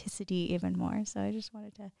authenticity even more. So I just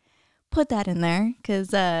wanted to put that in there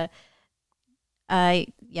because I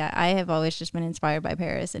have always just been inspired by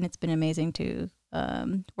Perris, and it's been amazing to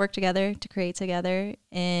work together, to create together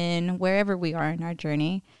in wherever we are in our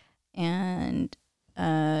journey. And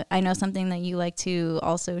I know something that you like to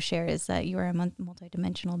also share is that you are a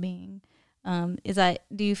multidimensional being.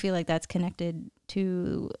 Do you feel like that's connected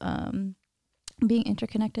to being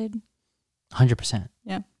interconnected? 100%.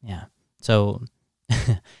 Yeah. Yeah. So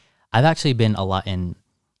I've actually been a lot in,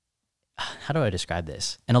 how do I describe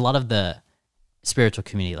this? In a lot of the spiritual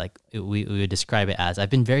community, like we would describe it as, I've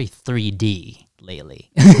been very 3D lately.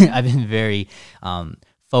 I've been very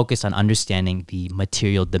focused on understanding the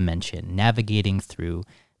material dimension, navigating through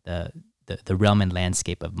the realm and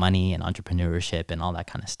landscape of money and entrepreneurship and all that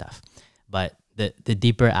kind of stuff. But the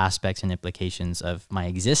deeper aspects and implications of my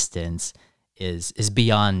existence is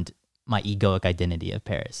beyond my egoic identity of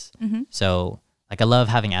Perris. Mm-hmm. So like I love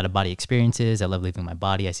having out of body experiences. I love leaving my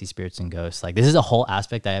body. I see spirits and ghosts. Like this is a whole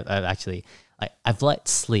aspect I've let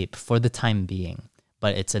sleep for the time being,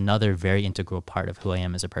 but it's another very integral part of who I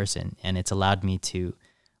am as a person. And it's allowed me to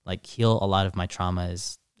like heal a lot of my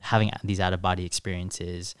traumas, having these out of body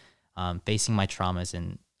experiences, facing my traumas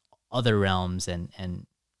in other realms and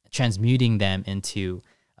transmuting them into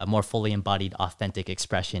a more fully embodied, authentic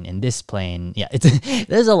expression in this plane. Yeah,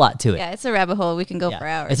 there's a lot to it. Yeah, it's a rabbit hole. We can go for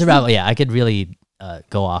hours. It's a rabbit. Yeah, I could really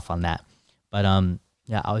go off on that. But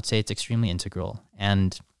I would say it's extremely integral.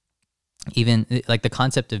 And even like the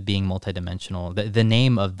concept of being multidimensional, the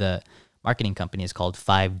name of the marketing company is called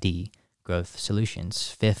 5D Growth Solutions,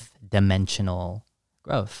 fifth dimensional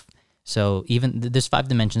growth. So even there's 5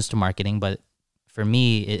 dimensions to marketing, but for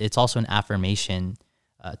me, it's also an affirmation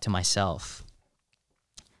to myself,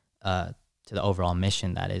 to the overall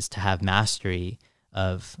mission, that is to have mastery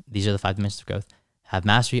of, these are the 5 dimensions of growth, have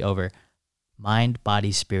mastery over mind,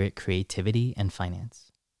 body, spirit, creativity, and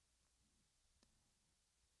finance.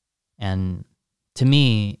 And to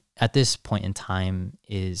me, at this point in time,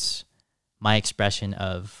 is my expression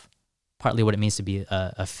of partly what it means to be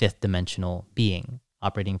a 5th dimensional being,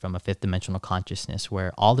 operating from a 5th dimensional consciousness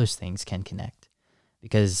where all those things can connect.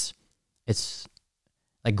 Because it's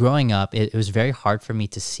like growing up, it was very hard for me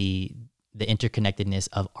to see the interconnectedness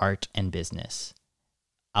of art and business.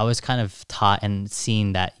 I was kind of taught and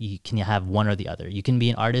seen that you can have one or the other. You can be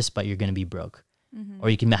an artist, but you're going to be broke. Mm-hmm. Or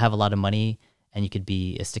you can have a lot of money and you could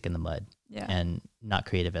be a stick in the mud and not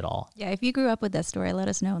creative at all. Yeah, if you grew up with that story, let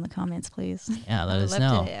us know in the comments, please. Yeah, let us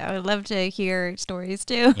know. I would love to hear stories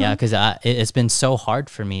too. Yeah, because it's been so hard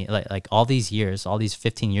for me. Like all these years, all these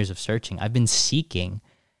 15 years of searching, I've been seeking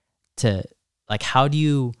to, like, how do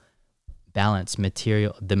you balance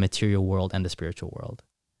the material world and the spiritual world?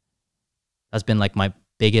 That's been like my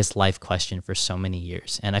biggest life question for so many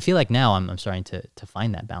years, and I feel like now I'm starting to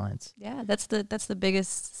find that balance. Yeah, that's the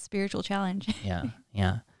biggest spiritual challenge.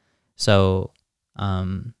 Yeah. So,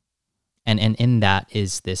 and in that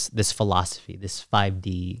is this philosophy, this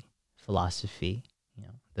 5D philosophy,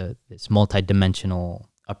 this multidimensional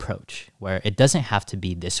approach, where it doesn't have to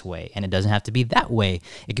be this way and it doesn't have to be that way.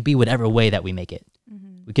 It could be whatever way that we make it.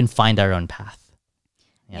 We can find our own path.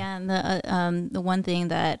 Yeah, and the one thing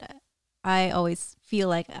that I always feel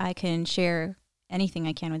like I can share anything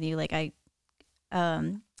I can with you. Like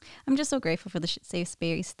I'm just so grateful for the safe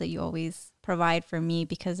space that you always provide for me,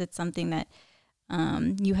 because it's something that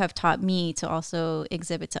you have taught me to also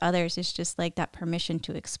exhibit to others. It's just like that permission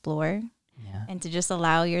to explore and to just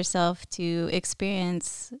allow yourself to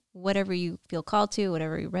experience whatever you feel called to,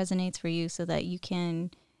 whatever resonates for you, so that you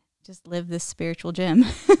can just live this spiritual gym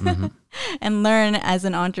and learn as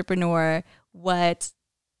an entrepreneur what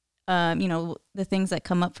the things that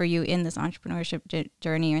come up for you in this entrepreneurship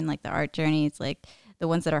journey, and like the art journey. It's like the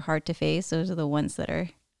ones that are hard to face. Those are the ones that are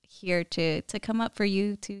here to come up for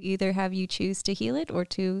you, to either have you choose to heal it or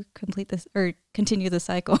to complete this or continue the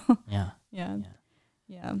cycle. Yeah.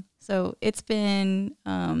 So it's been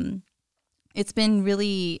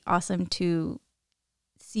really awesome to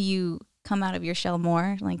see you come out of your shell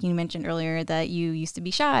more. Like you mentioned earlier that you used to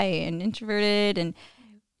be shy and introverted, and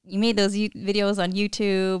you made those videos on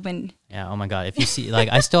YouTube. And oh my God, if you see, like,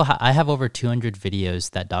 I have over 200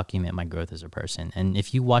 videos that document my growth as a person. And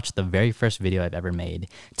if you watch the very first video I've ever made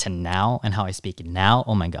to now and how I speak now,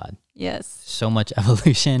 oh my God. Yes. So much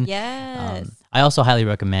evolution. Yes. I also highly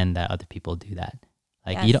recommend that other people do that.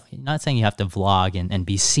 Like you're not saying you have to vlog and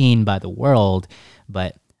be seen by the world,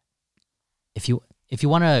 but if you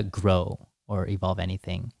want to grow or evolve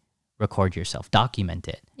anything, record yourself, document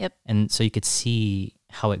it. Yep. And so you could see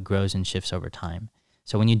how it grows and shifts over time.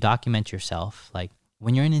 So when you document yourself, like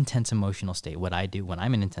when you're in an intense emotional state, what I do when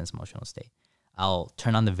I'm in an intense emotional state, I'll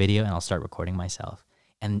turn on the video and I'll start recording myself,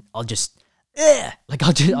 and I'll just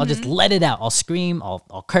I'll just let it out. I'll scream,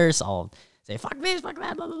 I'll curse, I'll say fuck this, fuck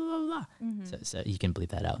that, blah blah blah blah. So you can bleep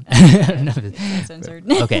that out.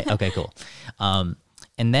 Censored. Okay, cool.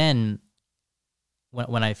 And then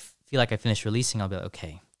when I feel like I finish releasing, I'll be like,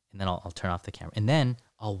 okay, and then I'll turn off the camera, and then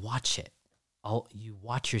I'll watch it. You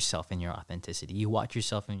watch yourself in your authenticity. You watch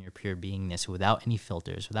yourself in your pure beingness, without any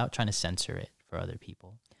filters, without trying to censor it for other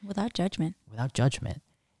people. Without judgment.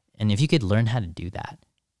 And if you could learn how to do that,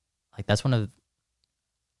 like that's one of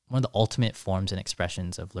the ultimate forms and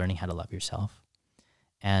expressions of learning how to love yourself.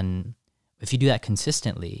 And if you do that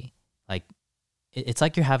consistently, like it's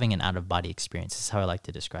like you're having an out-of-body experience. This is how I like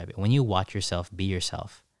to describe it. When you watch yourself be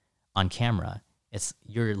yourself on camera,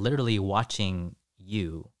 you're literally watching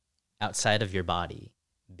you outside of your body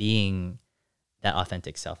being that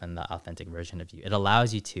authentic self and the authentic version of you. It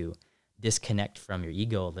allows you to disconnect from your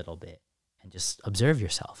ego a little bit and just observe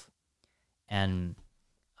yourself. And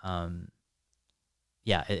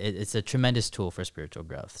it's a tremendous tool for spiritual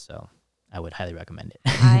growth. So I would highly recommend it.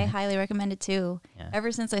 I highly recommend it too. Yeah.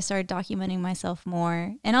 Ever since I started documenting myself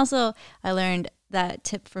more. And also I learned that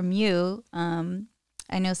tip from you.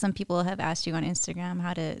 I know some people have asked you on Instagram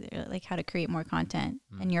how to create more content,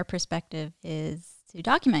 and your perspective is to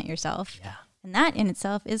document yourself. Yeah. And that in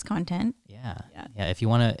itself is content. Yeah. If you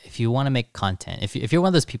want to make content, if you're one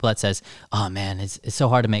of those people that says, "Oh man, it's so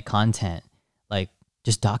hard to make content," like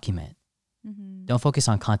just document. Don't focus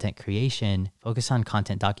on content creation, focus on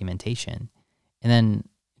content documentation. And then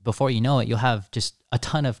before you know it, you'll have just a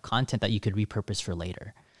ton of content that you could repurpose for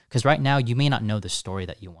later. Because right now you may not know the story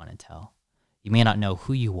that you want to tell. You may not know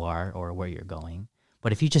who you are or where you're going,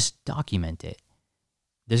 but if you just document it,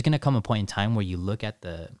 there's going to come a point in time where you look at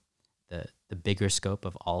the bigger scope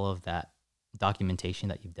of all of that documentation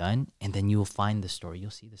that you've done, and then you'll find the story.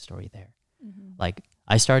 You'll see the story there. Like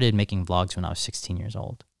I started making vlogs when I was 16 years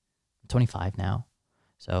old. I'm 25 now.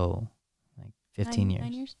 So like 15 years.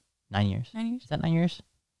 9 years? 9 years. 9 years? Is that 9 years?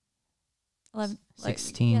 11,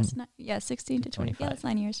 16. 16 to 25. Yeah, that's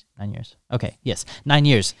 9 years. 9 years. Okay. Yes. 9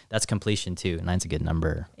 years. That's completion too. 9's a good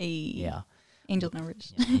number. Yeah. Angel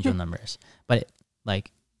numbers. Yeah, angel numbers. But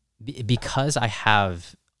because I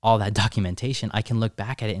have all that documentation, I can look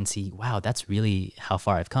back at it and see, wow, that's really how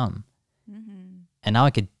far I've come. And now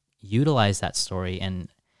I could utilize that story and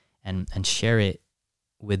share it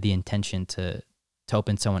with the intention to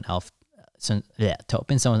open someone else, to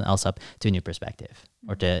open someone else up to a new perspective,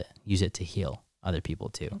 or to use it to heal other people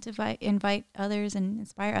too. And to invite others and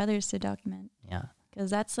inspire others to document. Yeah. Because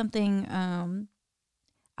that's something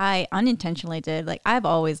I unintentionally did. Like, I've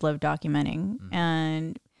always loved documenting.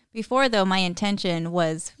 And before, though, my intention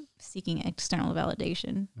was seeking external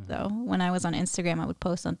validation. So when I was on Instagram, I would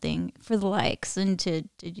post something for the likes and to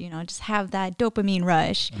just have that dopamine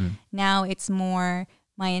rush. Now it's more,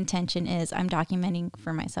 my intention is I'm documenting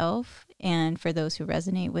for myself, and for those who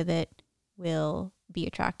resonate with it will be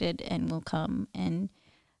attracted and will come. And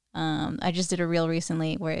I just did a reel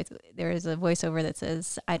recently where there is a voiceover that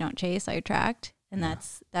says, I don't chase, I attract. And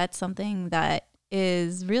that's something that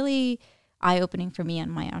is really eye-opening for me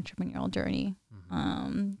on my entrepreneurial journey.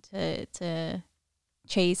 To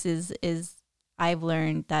chase is I've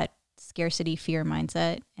learned that scarcity fear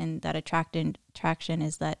mindset, and that attraction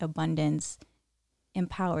is that abundance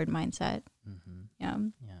empowered mindset.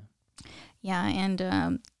 And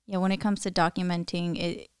when it comes to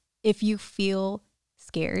documenting, if you feel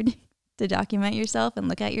scared to document yourself and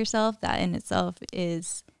look at yourself, that in itself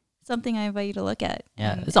is something I invite you to look at.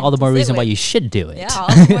 It's all the more reason why you should do it. Yeah, all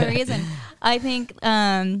the more reason. I think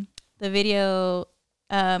the video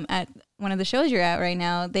at one of the shows you're at right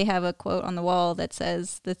now, they have a quote on the wall that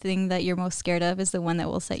says, the thing that you're most scared of is the one that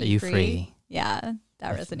will set you free. Yeah,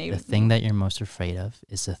 that resonated with me. The thing that you're most afraid of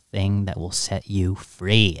is the thing that will set you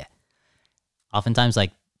free. Oftentimes,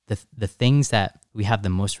 like, the things that we have the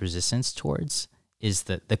most resistance towards is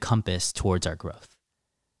the compass towards our growth.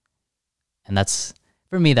 And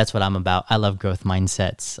for me, that's what I'm about. I love growth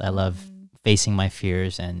mindsets. I love facing my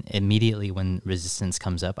fears, and immediately when resistance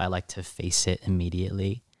comes up, I like to face it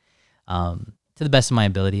immediately. To the best of my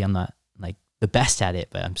ability. I'm not like the best at it,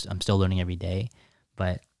 but I'm still learning every day.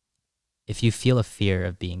 But if you feel a fear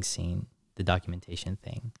of being seen, the documentation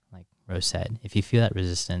thing, like Rose said, if you feel that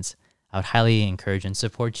resistance, I would highly encourage and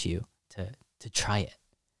support you to try it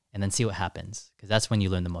and then see what happens, because that's when you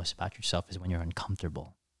learn the most about yourself, is when you're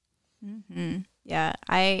uncomfortable. Yeah,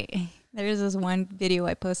 there's this one video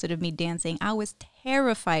I posted of me dancing. I was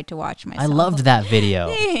terrified to watch myself. I loved that video.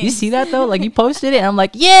 You see that though? Like, you posted it and I'm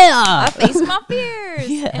like, yeah, I faced my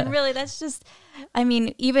fears. And really, that's just, I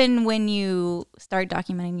mean, even when you start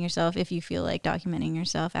documenting yourself, if you feel like documenting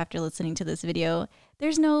yourself after listening to this video,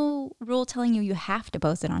 there's no rule telling you have to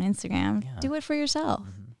post it on Instagram. Do it for yourself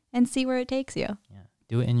and see where it takes you.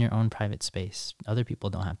 Do it in your own private space. Other people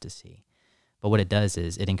don't have to see. But what it does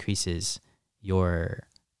is it increases your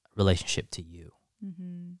relationship to you.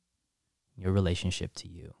 Your relationship to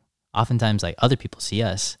you. Oftentimes, like, other people see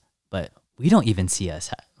us, but we don't even see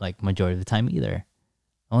us, like, majority of the time either.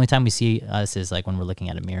 The only time we see us is like when we're looking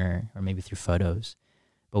at a mirror, or maybe through photos.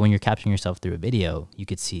 But when you're capturing yourself through a video, you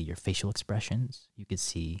could see your facial expressions. You could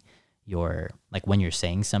see like, when you're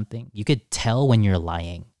saying something, you could tell when you're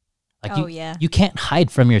lying. Like, you can't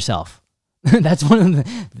hide from yourself. That's one of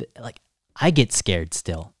like, I get scared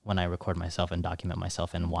still when I record myself and document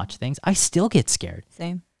myself and watch things. I still get scared.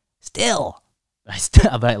 Same. Still.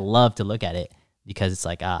 But I love to look at it, because it's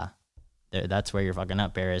like, that's where you're fucking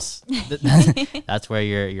up, Perris. That's where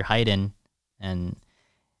you're hiding. And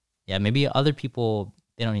yeah, maybe other people,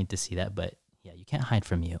 they don't need to see that, but yeah, you can't hide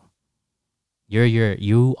from you.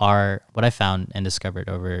 You are what I found and discovered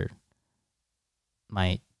over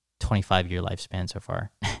my 25-year lifespan so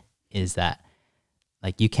far is that,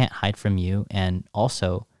 like, you can't hide from you, and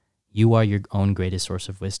also you are your own greatest source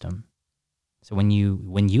of wisdom. So when you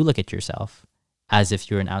look at yourself as if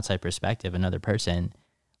you're an outside perspective, another person,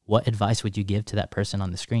 what advice would you give to that person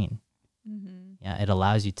on the screen? Yeah, it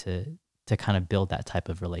allows you to kind of build that type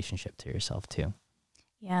of relationship to yourself too.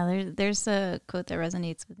 Yeah, there's a quote that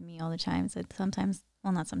resonates with me all the time. It's that sometimes,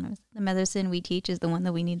 well, not sometimes, the medicine we teach is the one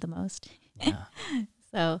that we need the most. Yeah.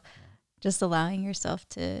 So just allowing yourself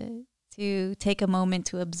to take a moment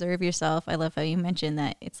to observe yourself. I love how you mentioned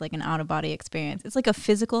that it's like an out-of-body experience. It's like a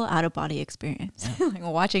physical out-of-body experience, like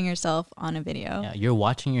watching yourself on a video. Yeah, you're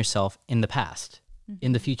watching yourself in the past,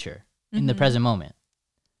 in the future, in the present moment,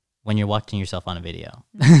 when you're watching yourself on a video.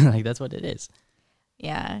 Like, that's what it is.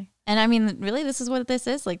 Yeah. And I mean, really, this is what this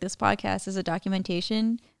is. Like, this podcast is a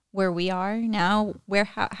documentation where we are now,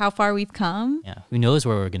 how far we've come. Yeah. Who knows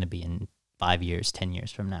where we're going to be in 5 years, 10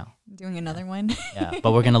 years from now. Doing another one. Yeah.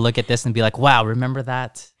 But we're going to look at this and be like, wow, remember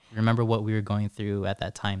that? Remember what we were going through at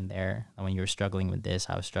that time there, when you were struggling with this,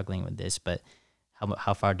 I was struggling with this, but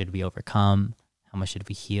how far did we overcome? How much did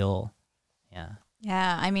we heal? Yeah.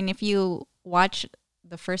 Yeah. I mean, if you watch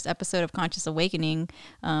the first episode of Conscious Awakening,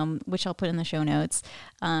 which I'll put in the show notes.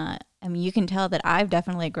 I mean, you can tell that I've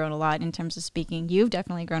definitely grown a lot in terms of speaking. You've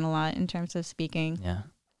definitely grown a lot in terms of speaking. Yeah.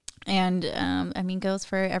 And I mean, goes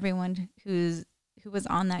for everyone who was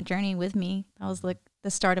on that journey with me. That was like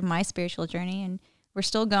the start of my spiritual journey, and we're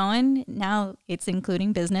still going. Now it's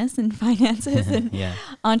including business and finances and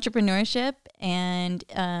entrepreneurship. And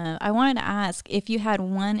I wanted to ask if you had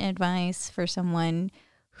one advice for someone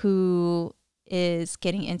who is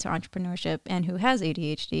getting into entrepreneurship and who has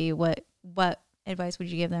ADHD, what advice would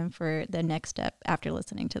you give them for the next step after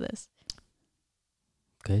listening to this?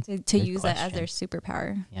 Good. To use that as their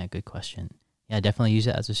superpower. Yeah, good question. Yeah, definitely use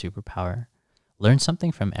it as a superpower. Learn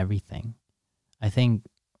something from everything. I think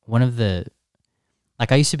one of the,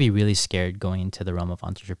 like I used to be really scared going into the realm of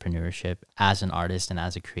entrepreneurship as an artist and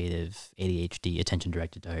as a creative ADHD, attention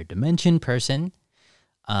directed to higher dimension person.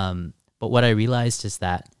 But what I realized is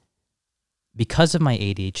that because of my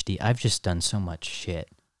ADHD, I've just done so much shit.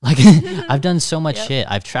 Like I've done so much shit.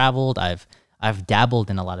 I've traveled. I've dabbled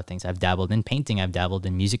in a lot of things. I've dabbled in painting. I've dabbled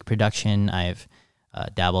in music production. I've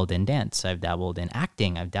dabbled in dance. I've dabbled in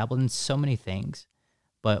acting. I've dabbled in so many things.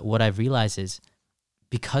 But what I've realized is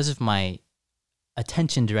because of my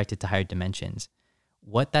attention directed to higher dimensions,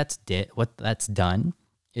 what that's done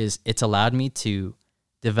is it's allowed me to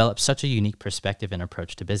develop such a unique perspective and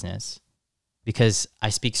approach to business because I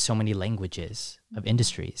speak so many languages of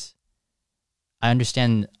industries. I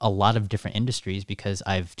understand a lot of different industries because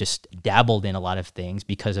I've just dabbled in a lot of things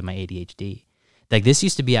because of my ADHD. Like this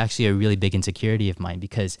used to be actually a really big insecurity of mine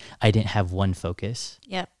because I didn't have one focus.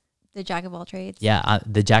 Yep. The jack of all trades. Yeah.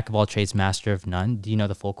 The jack of all trades, master of none. Do you know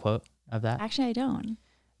the full quote of that? Actually, I don't.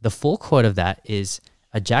 The full quote of that is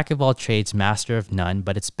a jack of all trades, master of none,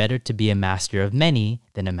 but it's better to be a master of many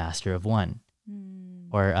than a master of one.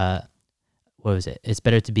 Or what was it? It's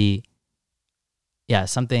better to be, a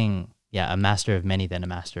master of many than a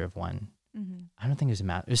master of one. I don't think it was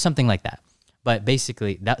it was something like that. But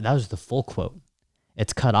basically, that was the full quote.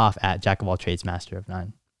 It's cut off at jack of all trades, master of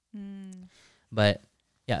none. But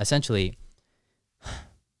yeah, essentially,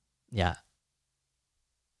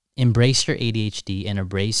 embrace your ADHD and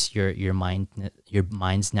embrace your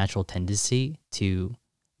mind's natural tendency to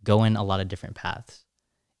go in a lot of different paths.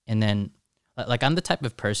 And then, like I'm the type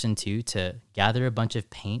of person too to gather a bunch of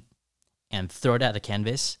paint and throw it at the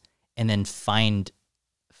canvas and then find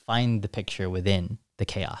the picture within the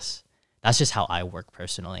chaos. That's just how I work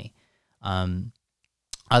personally.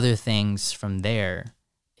 Other things from there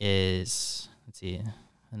is, let's see,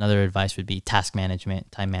 another advice would be task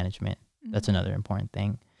management, time management. That's another important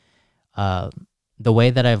thing. The way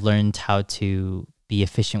that I've learned how to be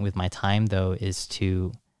efficient with my time, though, is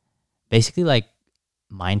to basically like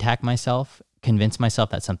mind hack myself, convince myself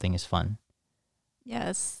that something is fun.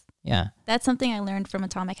 Yes. Yeah. That's something I learned from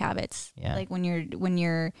Atomic Habits. Yeah. Like when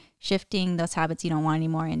you're shifting those habits you don't want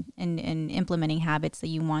anymore and implementing habits that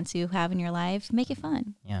you want to have in your life, make it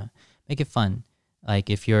fun. Yeah. Make it fun.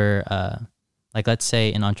 Like if you're, like let's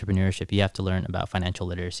say in entrepreneurship, you have to learn about financial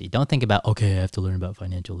literacy. Don't think about, okay, I have to learn about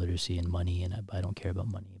financial literacy and money and I don't care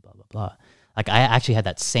about money, blah, blah, blah. Like I actually had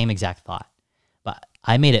that same exact thought, but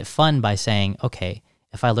I made it fun by saying, okay,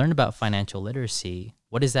 if I learn about financial literacy,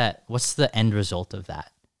 what's the end result of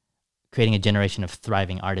that? Creating a generation of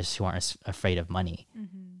thriving artists who aren't afraid of money,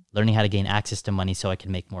 learning how to gain access to money so I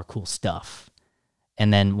can make more cool stuff.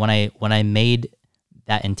 And then when I made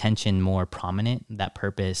that intention more prominent, that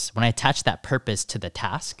purpose, when I attach that purpose to the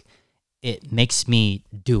task, it makes me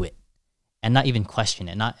do it and not even question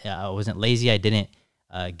it. I wasn't lazy. I didn't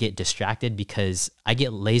get distracted because I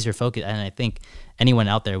get laser focused. And I think anyone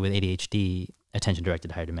out there with ADHD, attention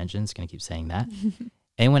directed higher dimensions, going to keep saying that.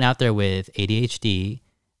 Anyone out there with ADHD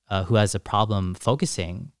who has a problem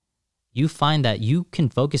focusing, you find that you can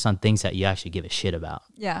focus on things that you actually give a shit about.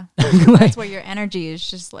 Yeah. That's where your energy is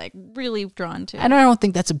just like really drawn to. And I don't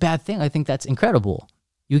think that's a bad thing. I think that's incredible.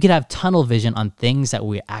 You could have tunnel vision on things that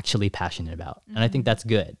we're actually passionate about. And I think that's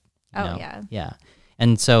good. Yeah. Yeah.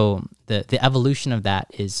 And so the evolution of that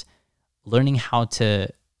is learning how to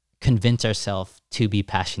convince ourselves to be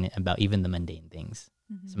passionate about even the mundane things,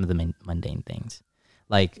 some of the mundane things.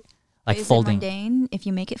 Like is folding. It mundane if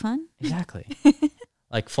you make it fun? Exactly.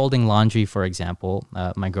 Like folding laundry, for example.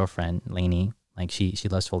 My girlfriend Lainey, like she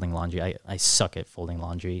loves folding laundry. I suck at folding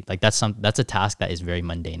laundry. Like that's a task that is very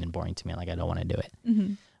mundane and boring to me. Like I don't want to do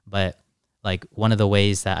it. But like one of the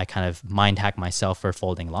ways that I kind of mind hack myself for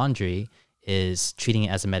folding laundry is treating it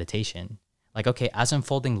as a meditation. Like, okay, as I'm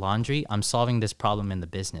folding laundry, I'm solving this problem in the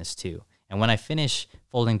business too. And when I finish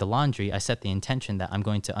folding the laundry, I set the intention that I'm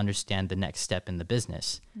going to understand the next step in the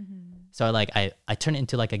business. So I turn it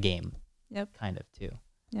into like a game. kind of too.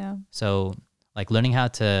 Yeah. So like learning how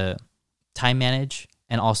to time manage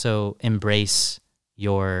and also embrace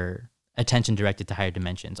your attention directed to higher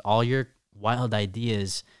dimensions. All your wild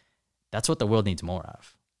ideas, that's what the world needs more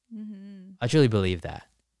of. I truly believe that.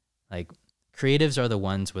 Like creatives are the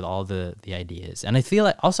ones with all the ideas. And I feel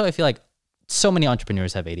like so many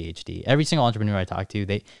entrepreneurs have ADHD. Every single entrepreneur I talk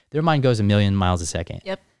to, their mind goes a million miles a second.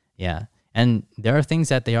 Yep. Yeah. And there are things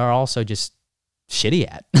that they are also just shitty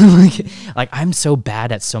at. Like I'm so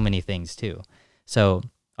bad at so many things too. So,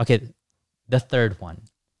 okay, the third one.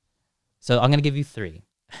 So I'm going to give you 3.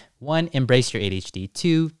 1, embrace your ADHD.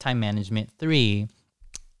 2, time management. 3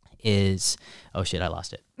 is, oh shit, I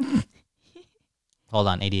lost it. Hold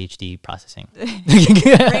on, ADHD processing.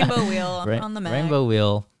 Rainbow wheel on the Mac. Rainbow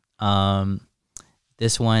wheel.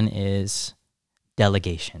 This one is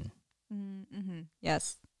delegation.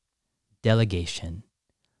 Yes. Delegation.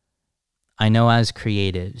 I know as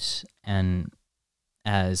creatives and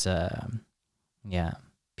as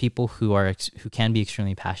people who can be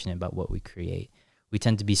extremely passionate about what we create, we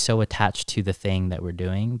tend to be so attached to the thing that we're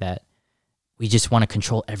doing that we just want to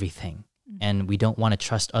control everything. And we don't want to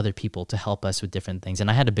trust other people to help us with different things. And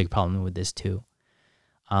I had a big problem with this too.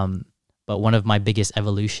 But one of my biggest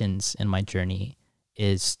evolutions in my journey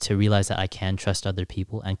is to realize that I can trust other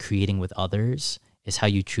people, and creating with others is how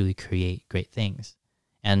you truly create great things.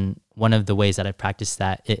 And one of the ways that I practice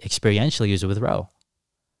that experientially is with Ro.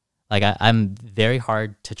 Like I'm very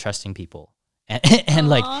hard to trusting people and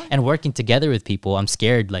and working together with people. I'm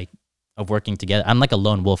scared of working together. I'm like a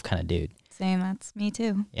lone wolf kind of dude. Same, that's me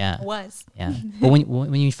too. Yeah. Was. Yeah. But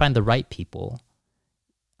when you find the right people,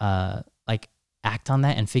 act on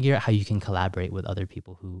that and figure out how you can collaborate with other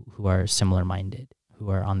people who are similar minded, who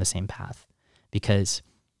are on the same path. Because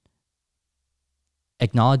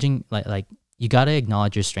acknowledging you got to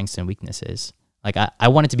acknowledge your strengths and weaknesses. Like I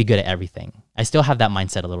wanted to be good at everything. I still have that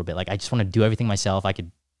mindset a little bit. Like I just want to do everything myself. I could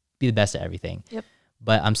be the best at everything. Yep.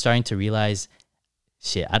 But I'm starting to realize,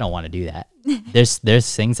 shit, I don't want to do that.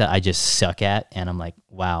 There's things that I just suck at, and I'm like,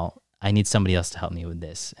 wow, I need somebody else to help me with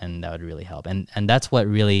this, and that would really help. And that's what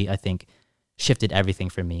really, I think, shifted everything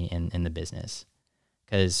for me in the business.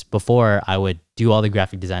 Because before I would do all the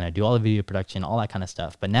graphic design, I'd do all the video production, all that kind of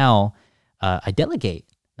stuff. But now I delegate.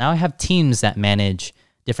 Now I have teams that manage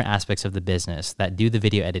different aspects of the business, that do the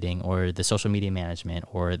video editing or the social media management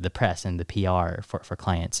or the press and the PR for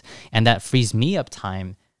clients. And that frees me up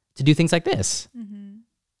time to do things like this.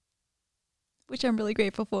 Which I'm really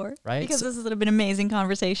grateful for. Right? Because this has been an amazing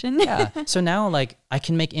conversation. Yeah. So now I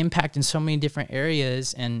can make impact in so many different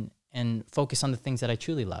areas and focus on the things that I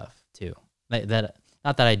truly love too. That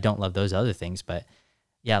not that I don't love those other things, but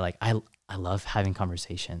yeah, I love having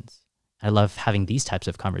conversations. I love having these types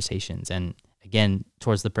of conversations. And again,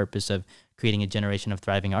 towards the purpose of creating a generation of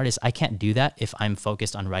thriving artists, I can't do that if I'm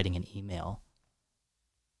focused on writing an email.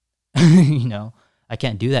 I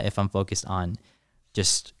can't do that if I'm focused on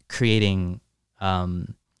just creating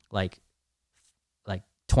 20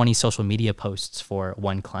 social media posts for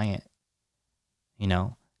one client.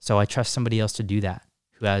 So I trust somebody else to do that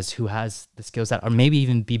who has the skills that are maybe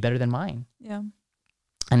even be better than mine. Yeah.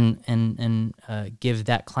 And give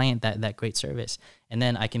that client that great service. And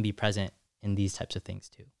then I can be present in these types of things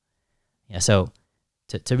too. Yeah. So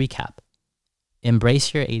to recap,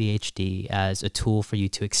 embrace your ADHD as a tool for you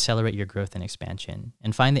to accelerate your growth and expansion,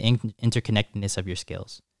 and find the interconnectedness of your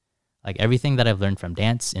skills. Like everything that I've learned from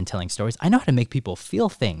dance and telling stories, I know how to make people feel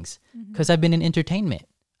things because I've been in entertainment.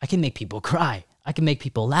 I can make people cry. I can make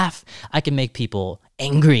people laugh. I can make people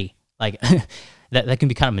angry. Like that can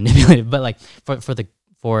be kind of manipulative, but like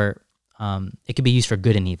it could be used for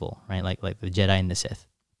good and evil, right? Like the Jedi and the Sith.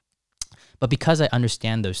 But because I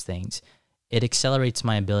understand those things, it accelerates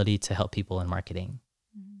my ability to help people in marketing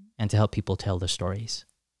and to help people tell their stories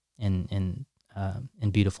in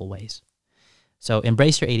beautiful ways. So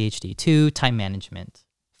embrace your ADHD. 2, time management.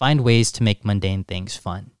 Find ways to make mundane things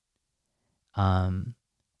fun. And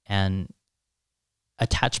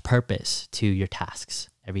attach purpose to your tasks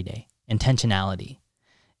every day. Intentionality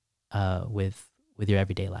with your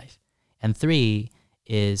everyday life. And 3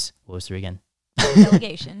 is, what was 3 again?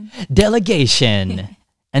 Delegation. Delegation.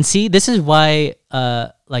 And see, this is why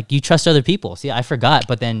you trust other people. See, I forgot,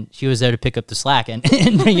 but then she was there to pick up the slack and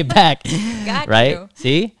bring it back. Got right? you.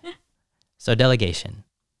 See? So delegation.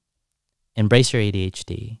 Embrace your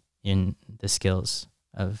ADHD in the skills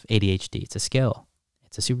of ADHD. It's a skill.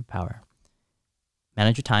 It's a superpower.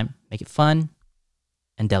 Manage your time, make it fun,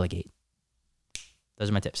 and delegate. Those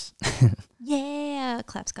are my tips. Yeah.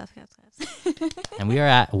 Claps. And we are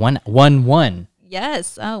at 1-1.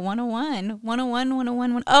 Yes. Oh, 101. 101,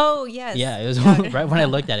 101. Oh, yes. Yeah, it was right when I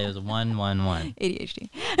looked at it, it was 111. ADHD.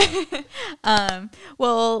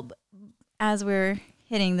 Well, as we're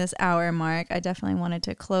hitting this hour mark, I definitely wanted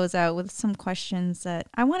to close out with some questions that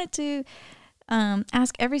I wanted to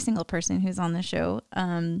ask every single person who's on the show.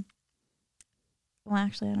 Well,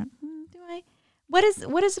 actually, I don't. Do I? What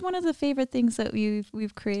is one of the favorite things that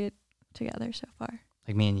we've created together so far?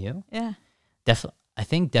 Like me and you? Yeah. I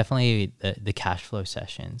think definitely the cash flow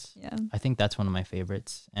sessions. Yeah. I think that's one of my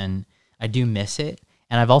favorites, and I do miss it.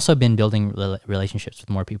 And I've also been building relationships with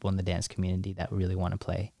more people in the dance community that really want to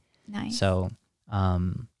play. Nice. So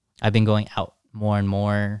I've been going out more and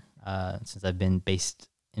more since I've been based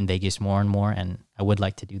in Vegas more and more, and I would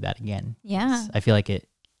like to do that again. Yeah. I feel like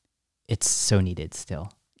it's so needed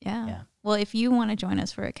still. Yeah. Well, if you want to join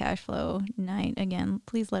us for a cash flow night again,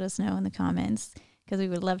 please let us know in the comments, because we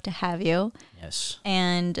would love to have you. Yes.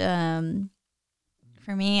 And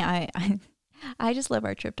for me, I just love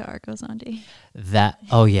our trip to Arcosanti.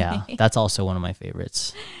 Oh yeah, that's also one of my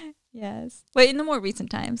favorites. Yes. But in the more recent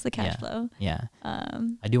times, the cash flow. Yeah.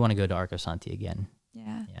 I do want to go to Arcosanti again.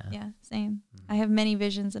 Yeah. Same. I have many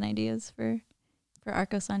visions and ideas for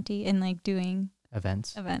Arcosanti and like doing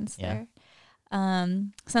events there.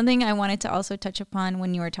 Something I wanted to also touch upon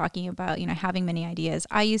when you were talking about, having many ideas.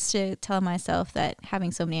 I used to tell myself that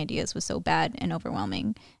having so many ideas was so bad and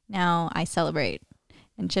overwhelming. Now I celebrate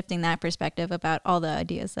and shifting that perspective about all the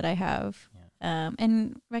ideas that I have,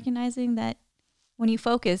 and recognizing that when you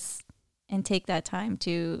focus and take that time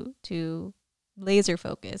to laser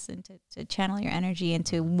focus and to channel your energy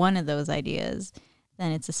into one of those ideas,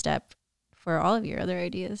 then it's a step for all of your other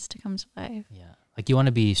ideas to come to life. Yeah. Like you want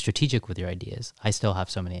to be strategic with your ideas. I still have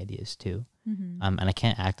so many ideas too. Mm-hmm. And I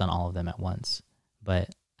can't act on all of them at once, but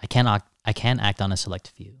I can act on a select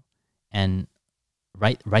few and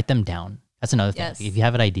write them down. That's another thing. Yes. If you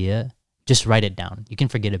have an idea, just write it down. You can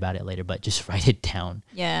forget about it later, but just write it down.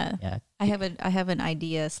 Yeah. I have an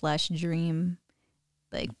idea / dream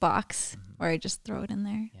like box where I just throw it in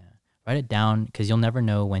there. Yeah. Write it down, because you'll never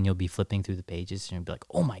know when you'll be flipping through the pages and you'll be like,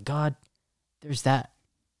 oh my God, there's that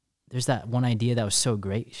one idea that was so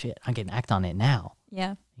great. Shit, I can act on it now.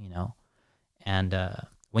 Yeah. And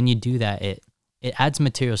when you do that, it adds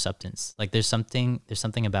material substance. Like there's something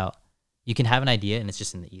about, you can have an idea and it's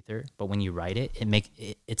just in the ether, but when you write it,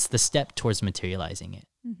 it's the step towards materializing it.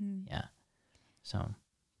 Mm-hmm. Yeah. So.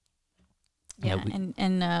 Yeah.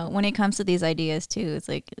 And when it comes to these ideas too, it's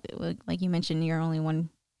like you mentioned, you're only one.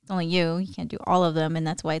 It's only you. You can't do all of them, and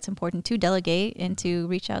that's why it's important to delegate and to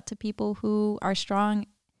reach out to people who are strong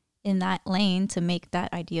in that lane to make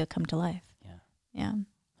that idea come to life. Yeah.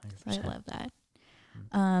 So I love that.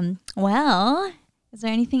 Well, is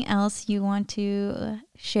there anything else you want to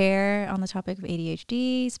share on the topic of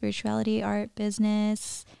ADHD, spirituality, art,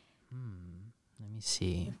 business? Let me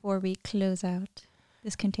see. Before we close out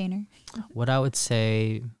this container. What I would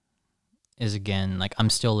say is, again, like I'm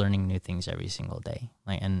still learning new things every single day.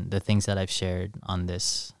 And the things that I've shared in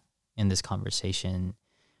this conversation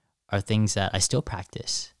are things that I still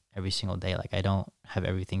practice every single day. Like I don't have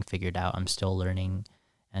everything figured out. I'm still learning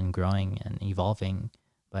and growing and evolving.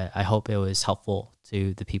 But I hope it was helpful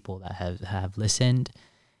to the people that have listened.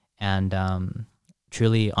 And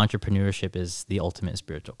truly, entrepreneurship is the ultimate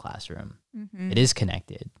spiritual classroom. Mm-hmm. It is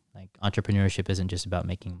connected. Like entrepreneurship isn't just about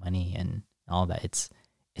making money and all that. It's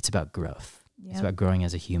about growth. Yep. It's about growing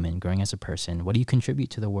as a human, growing as a person. What do you contribute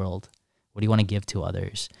to the world? What do you want to give to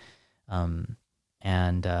others? And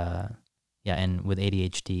with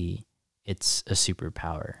ADHD, it's a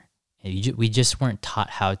superpower. We just weren't taught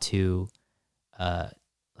how to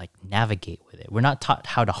navigate with it. We're not taught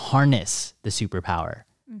how to harness the superpower.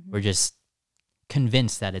 Mm-hmm. We're just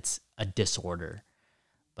convinced that it's a disorder,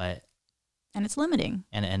 and it's limiting.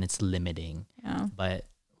 And it's limiting. Yeah. But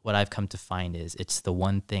what I've come to find is it's the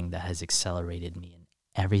one thing that has accelerated me in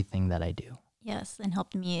everything that I do. Yes, and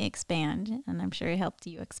helped me expand, and I'm sure it helped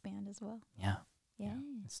you expand as well. Yeah.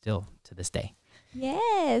 Still to this day.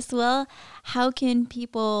 Yes. Well, how can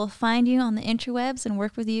people find you on the interwebs and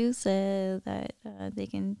work with you so that they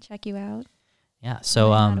can check you out? Yeah.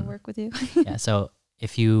 So how to work with you? Yeah. So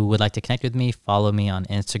if you would like to connect with me, follow me on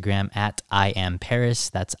Instagram at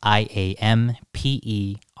 @IamPerris. That's IamPerris.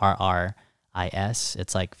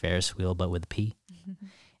 It's like Ferris wheel, but with a P.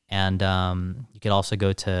 And you could also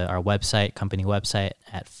go to our website, company website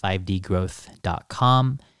at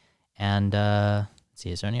 5dgrowth.com. And let's see,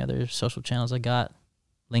 is there any other social channels I got?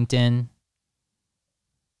 LinkedIn,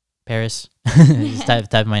 Perris. Just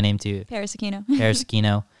type my name too. Perris Aquino. Perris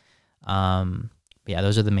Aquino. But yeah,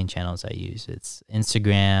 those are the main channels I use. It's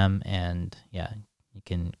Instagram, and yeah, you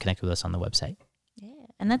can connect with us on the website.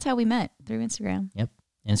 And that's how we met, through Instagram. Yep.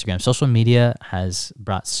 Instagram. Social media has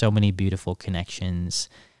brought so many beautiful connections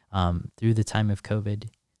through the time of COVID.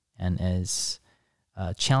 And as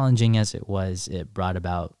challenging as it was, it brought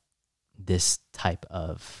about this type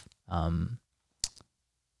of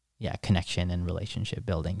connection and relationship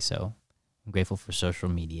building. So I'm grateful for social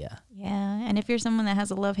media. Yeah. And if you're someone that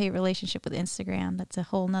has a love-hate relationship with Instagram, that's a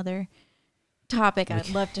whole nother topic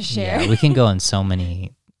I'd love to share. Yeah, we can go on so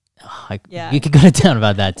many. You could go to town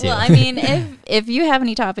about that too. Well, I mean, if you have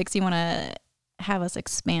any topics you want to have us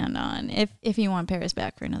expand on, if you want Perris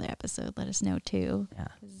back for another episode, let us know too. Yeah.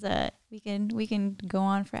 'Cause, we can go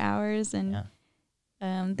on for hours. And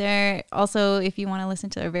there also, if you want to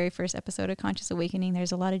listen to our very first episode of Conscious Awakening,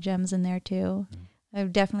 there's a lot of gems in there too. I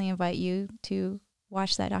would definitely invite you to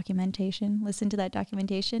watch that documentation, listen to that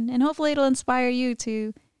documentation, and hopefully it'll inspire you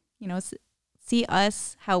to, see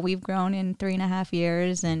us, how we've grown in 3.5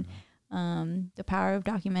 years. And the power of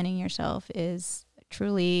documenting yourself is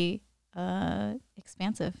truly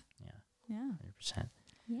expansive. Yeah. 100%.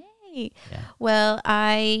 Yay. Yeah. Well,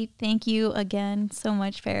 I thank you again so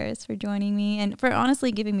much, Perris, for joining me and for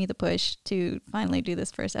honestly giving me the push to finally do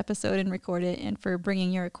this first episode and record it, and for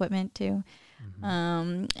bringing your equipment too.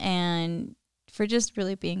 And for just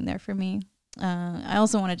really being there for me. I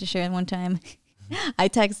also wanted to share one time I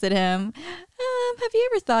texted him, have you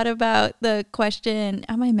ever thought about the question,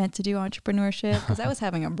 am I meant to do entrepreneurship? Because I was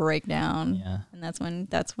having a breakdown. Yeah. And that's when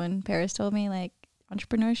Perris told me, like,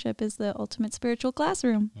 entrepreneurship is the ultimate spiritual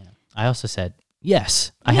classroom. Yeah. I also said,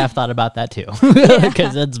 yes, I have thought about that too.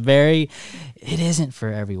 Because it isn't for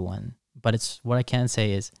everyone. But it's what I can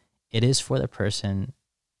say is it is for the person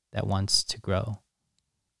that wants to grow,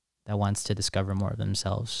 that wants to discover more of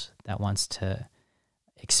themselves, that wants to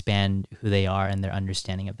expand who they are and their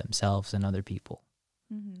understanding of themselves and other people.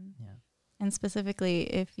 Yeah. And specifically,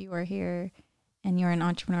 if you are here and you're an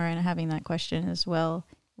entrepreneur and having that question as well,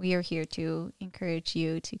 we are here to encourage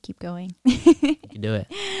you to keep going. You can do it.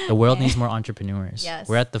 The world needs more entrepreneurs. Yes.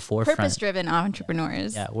 We're at the forefront. Purpose-driven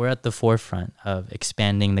entrepreneurs. Yeah, we're at the forefront of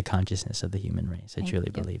expanding the consciousness of the human race. I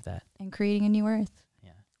truly believe that. And creating a new earth.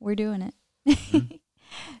 Yeah. We're doing it.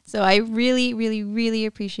 So I really, really, really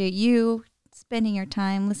appreciate you spending your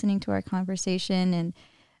time listening to our conversation.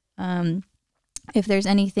 And if there's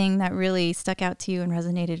anything that really stuck out to you and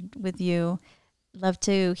resonated with you, love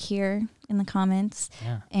to hear in the comments.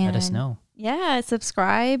 Yeah, and let us know. Yeah,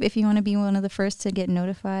 subscribe if you want to be one of the first to get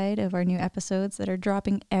notified of our new episodes that are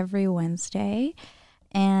dropping every Wednesday.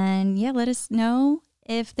 And yeah, let us know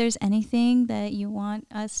if there's anything that you want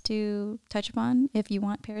us to touch upon, if you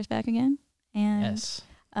want Perris back again. And yes.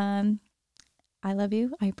 I love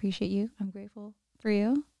you. I appreciate you. I'm grateful for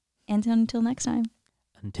you. And until next time.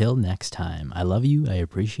 Until next time. I love you. I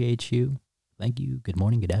appreciate you. Thank you. Good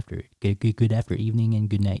morning, good after evening, and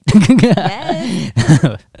good night. Yes.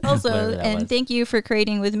 Also, and thank you for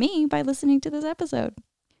creating with me by listening to this episode,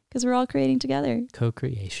 because we're all creating together.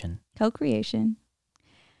 Co-creation. Thanks,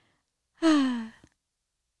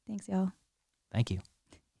 y'all. Thank you.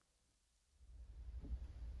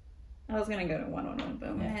 I was going to go to one-on-one,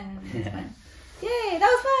 but man, that's fun. Yay, that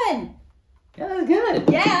was fun. Yeah, that was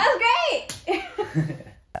good. Yeah, that was great.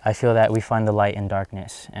 I feel that we find the light in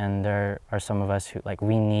darkness, and there are some of us who,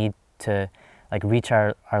 we need to, reach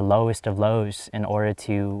our lowest of lows in order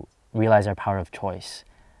to realize our power of choice.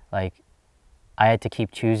 I had to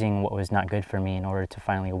keep choosing what was not good for me in order to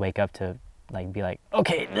finally wake up to, be like,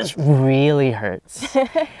 okay, this really hurts.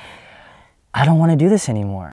 I don't want to do this anymore.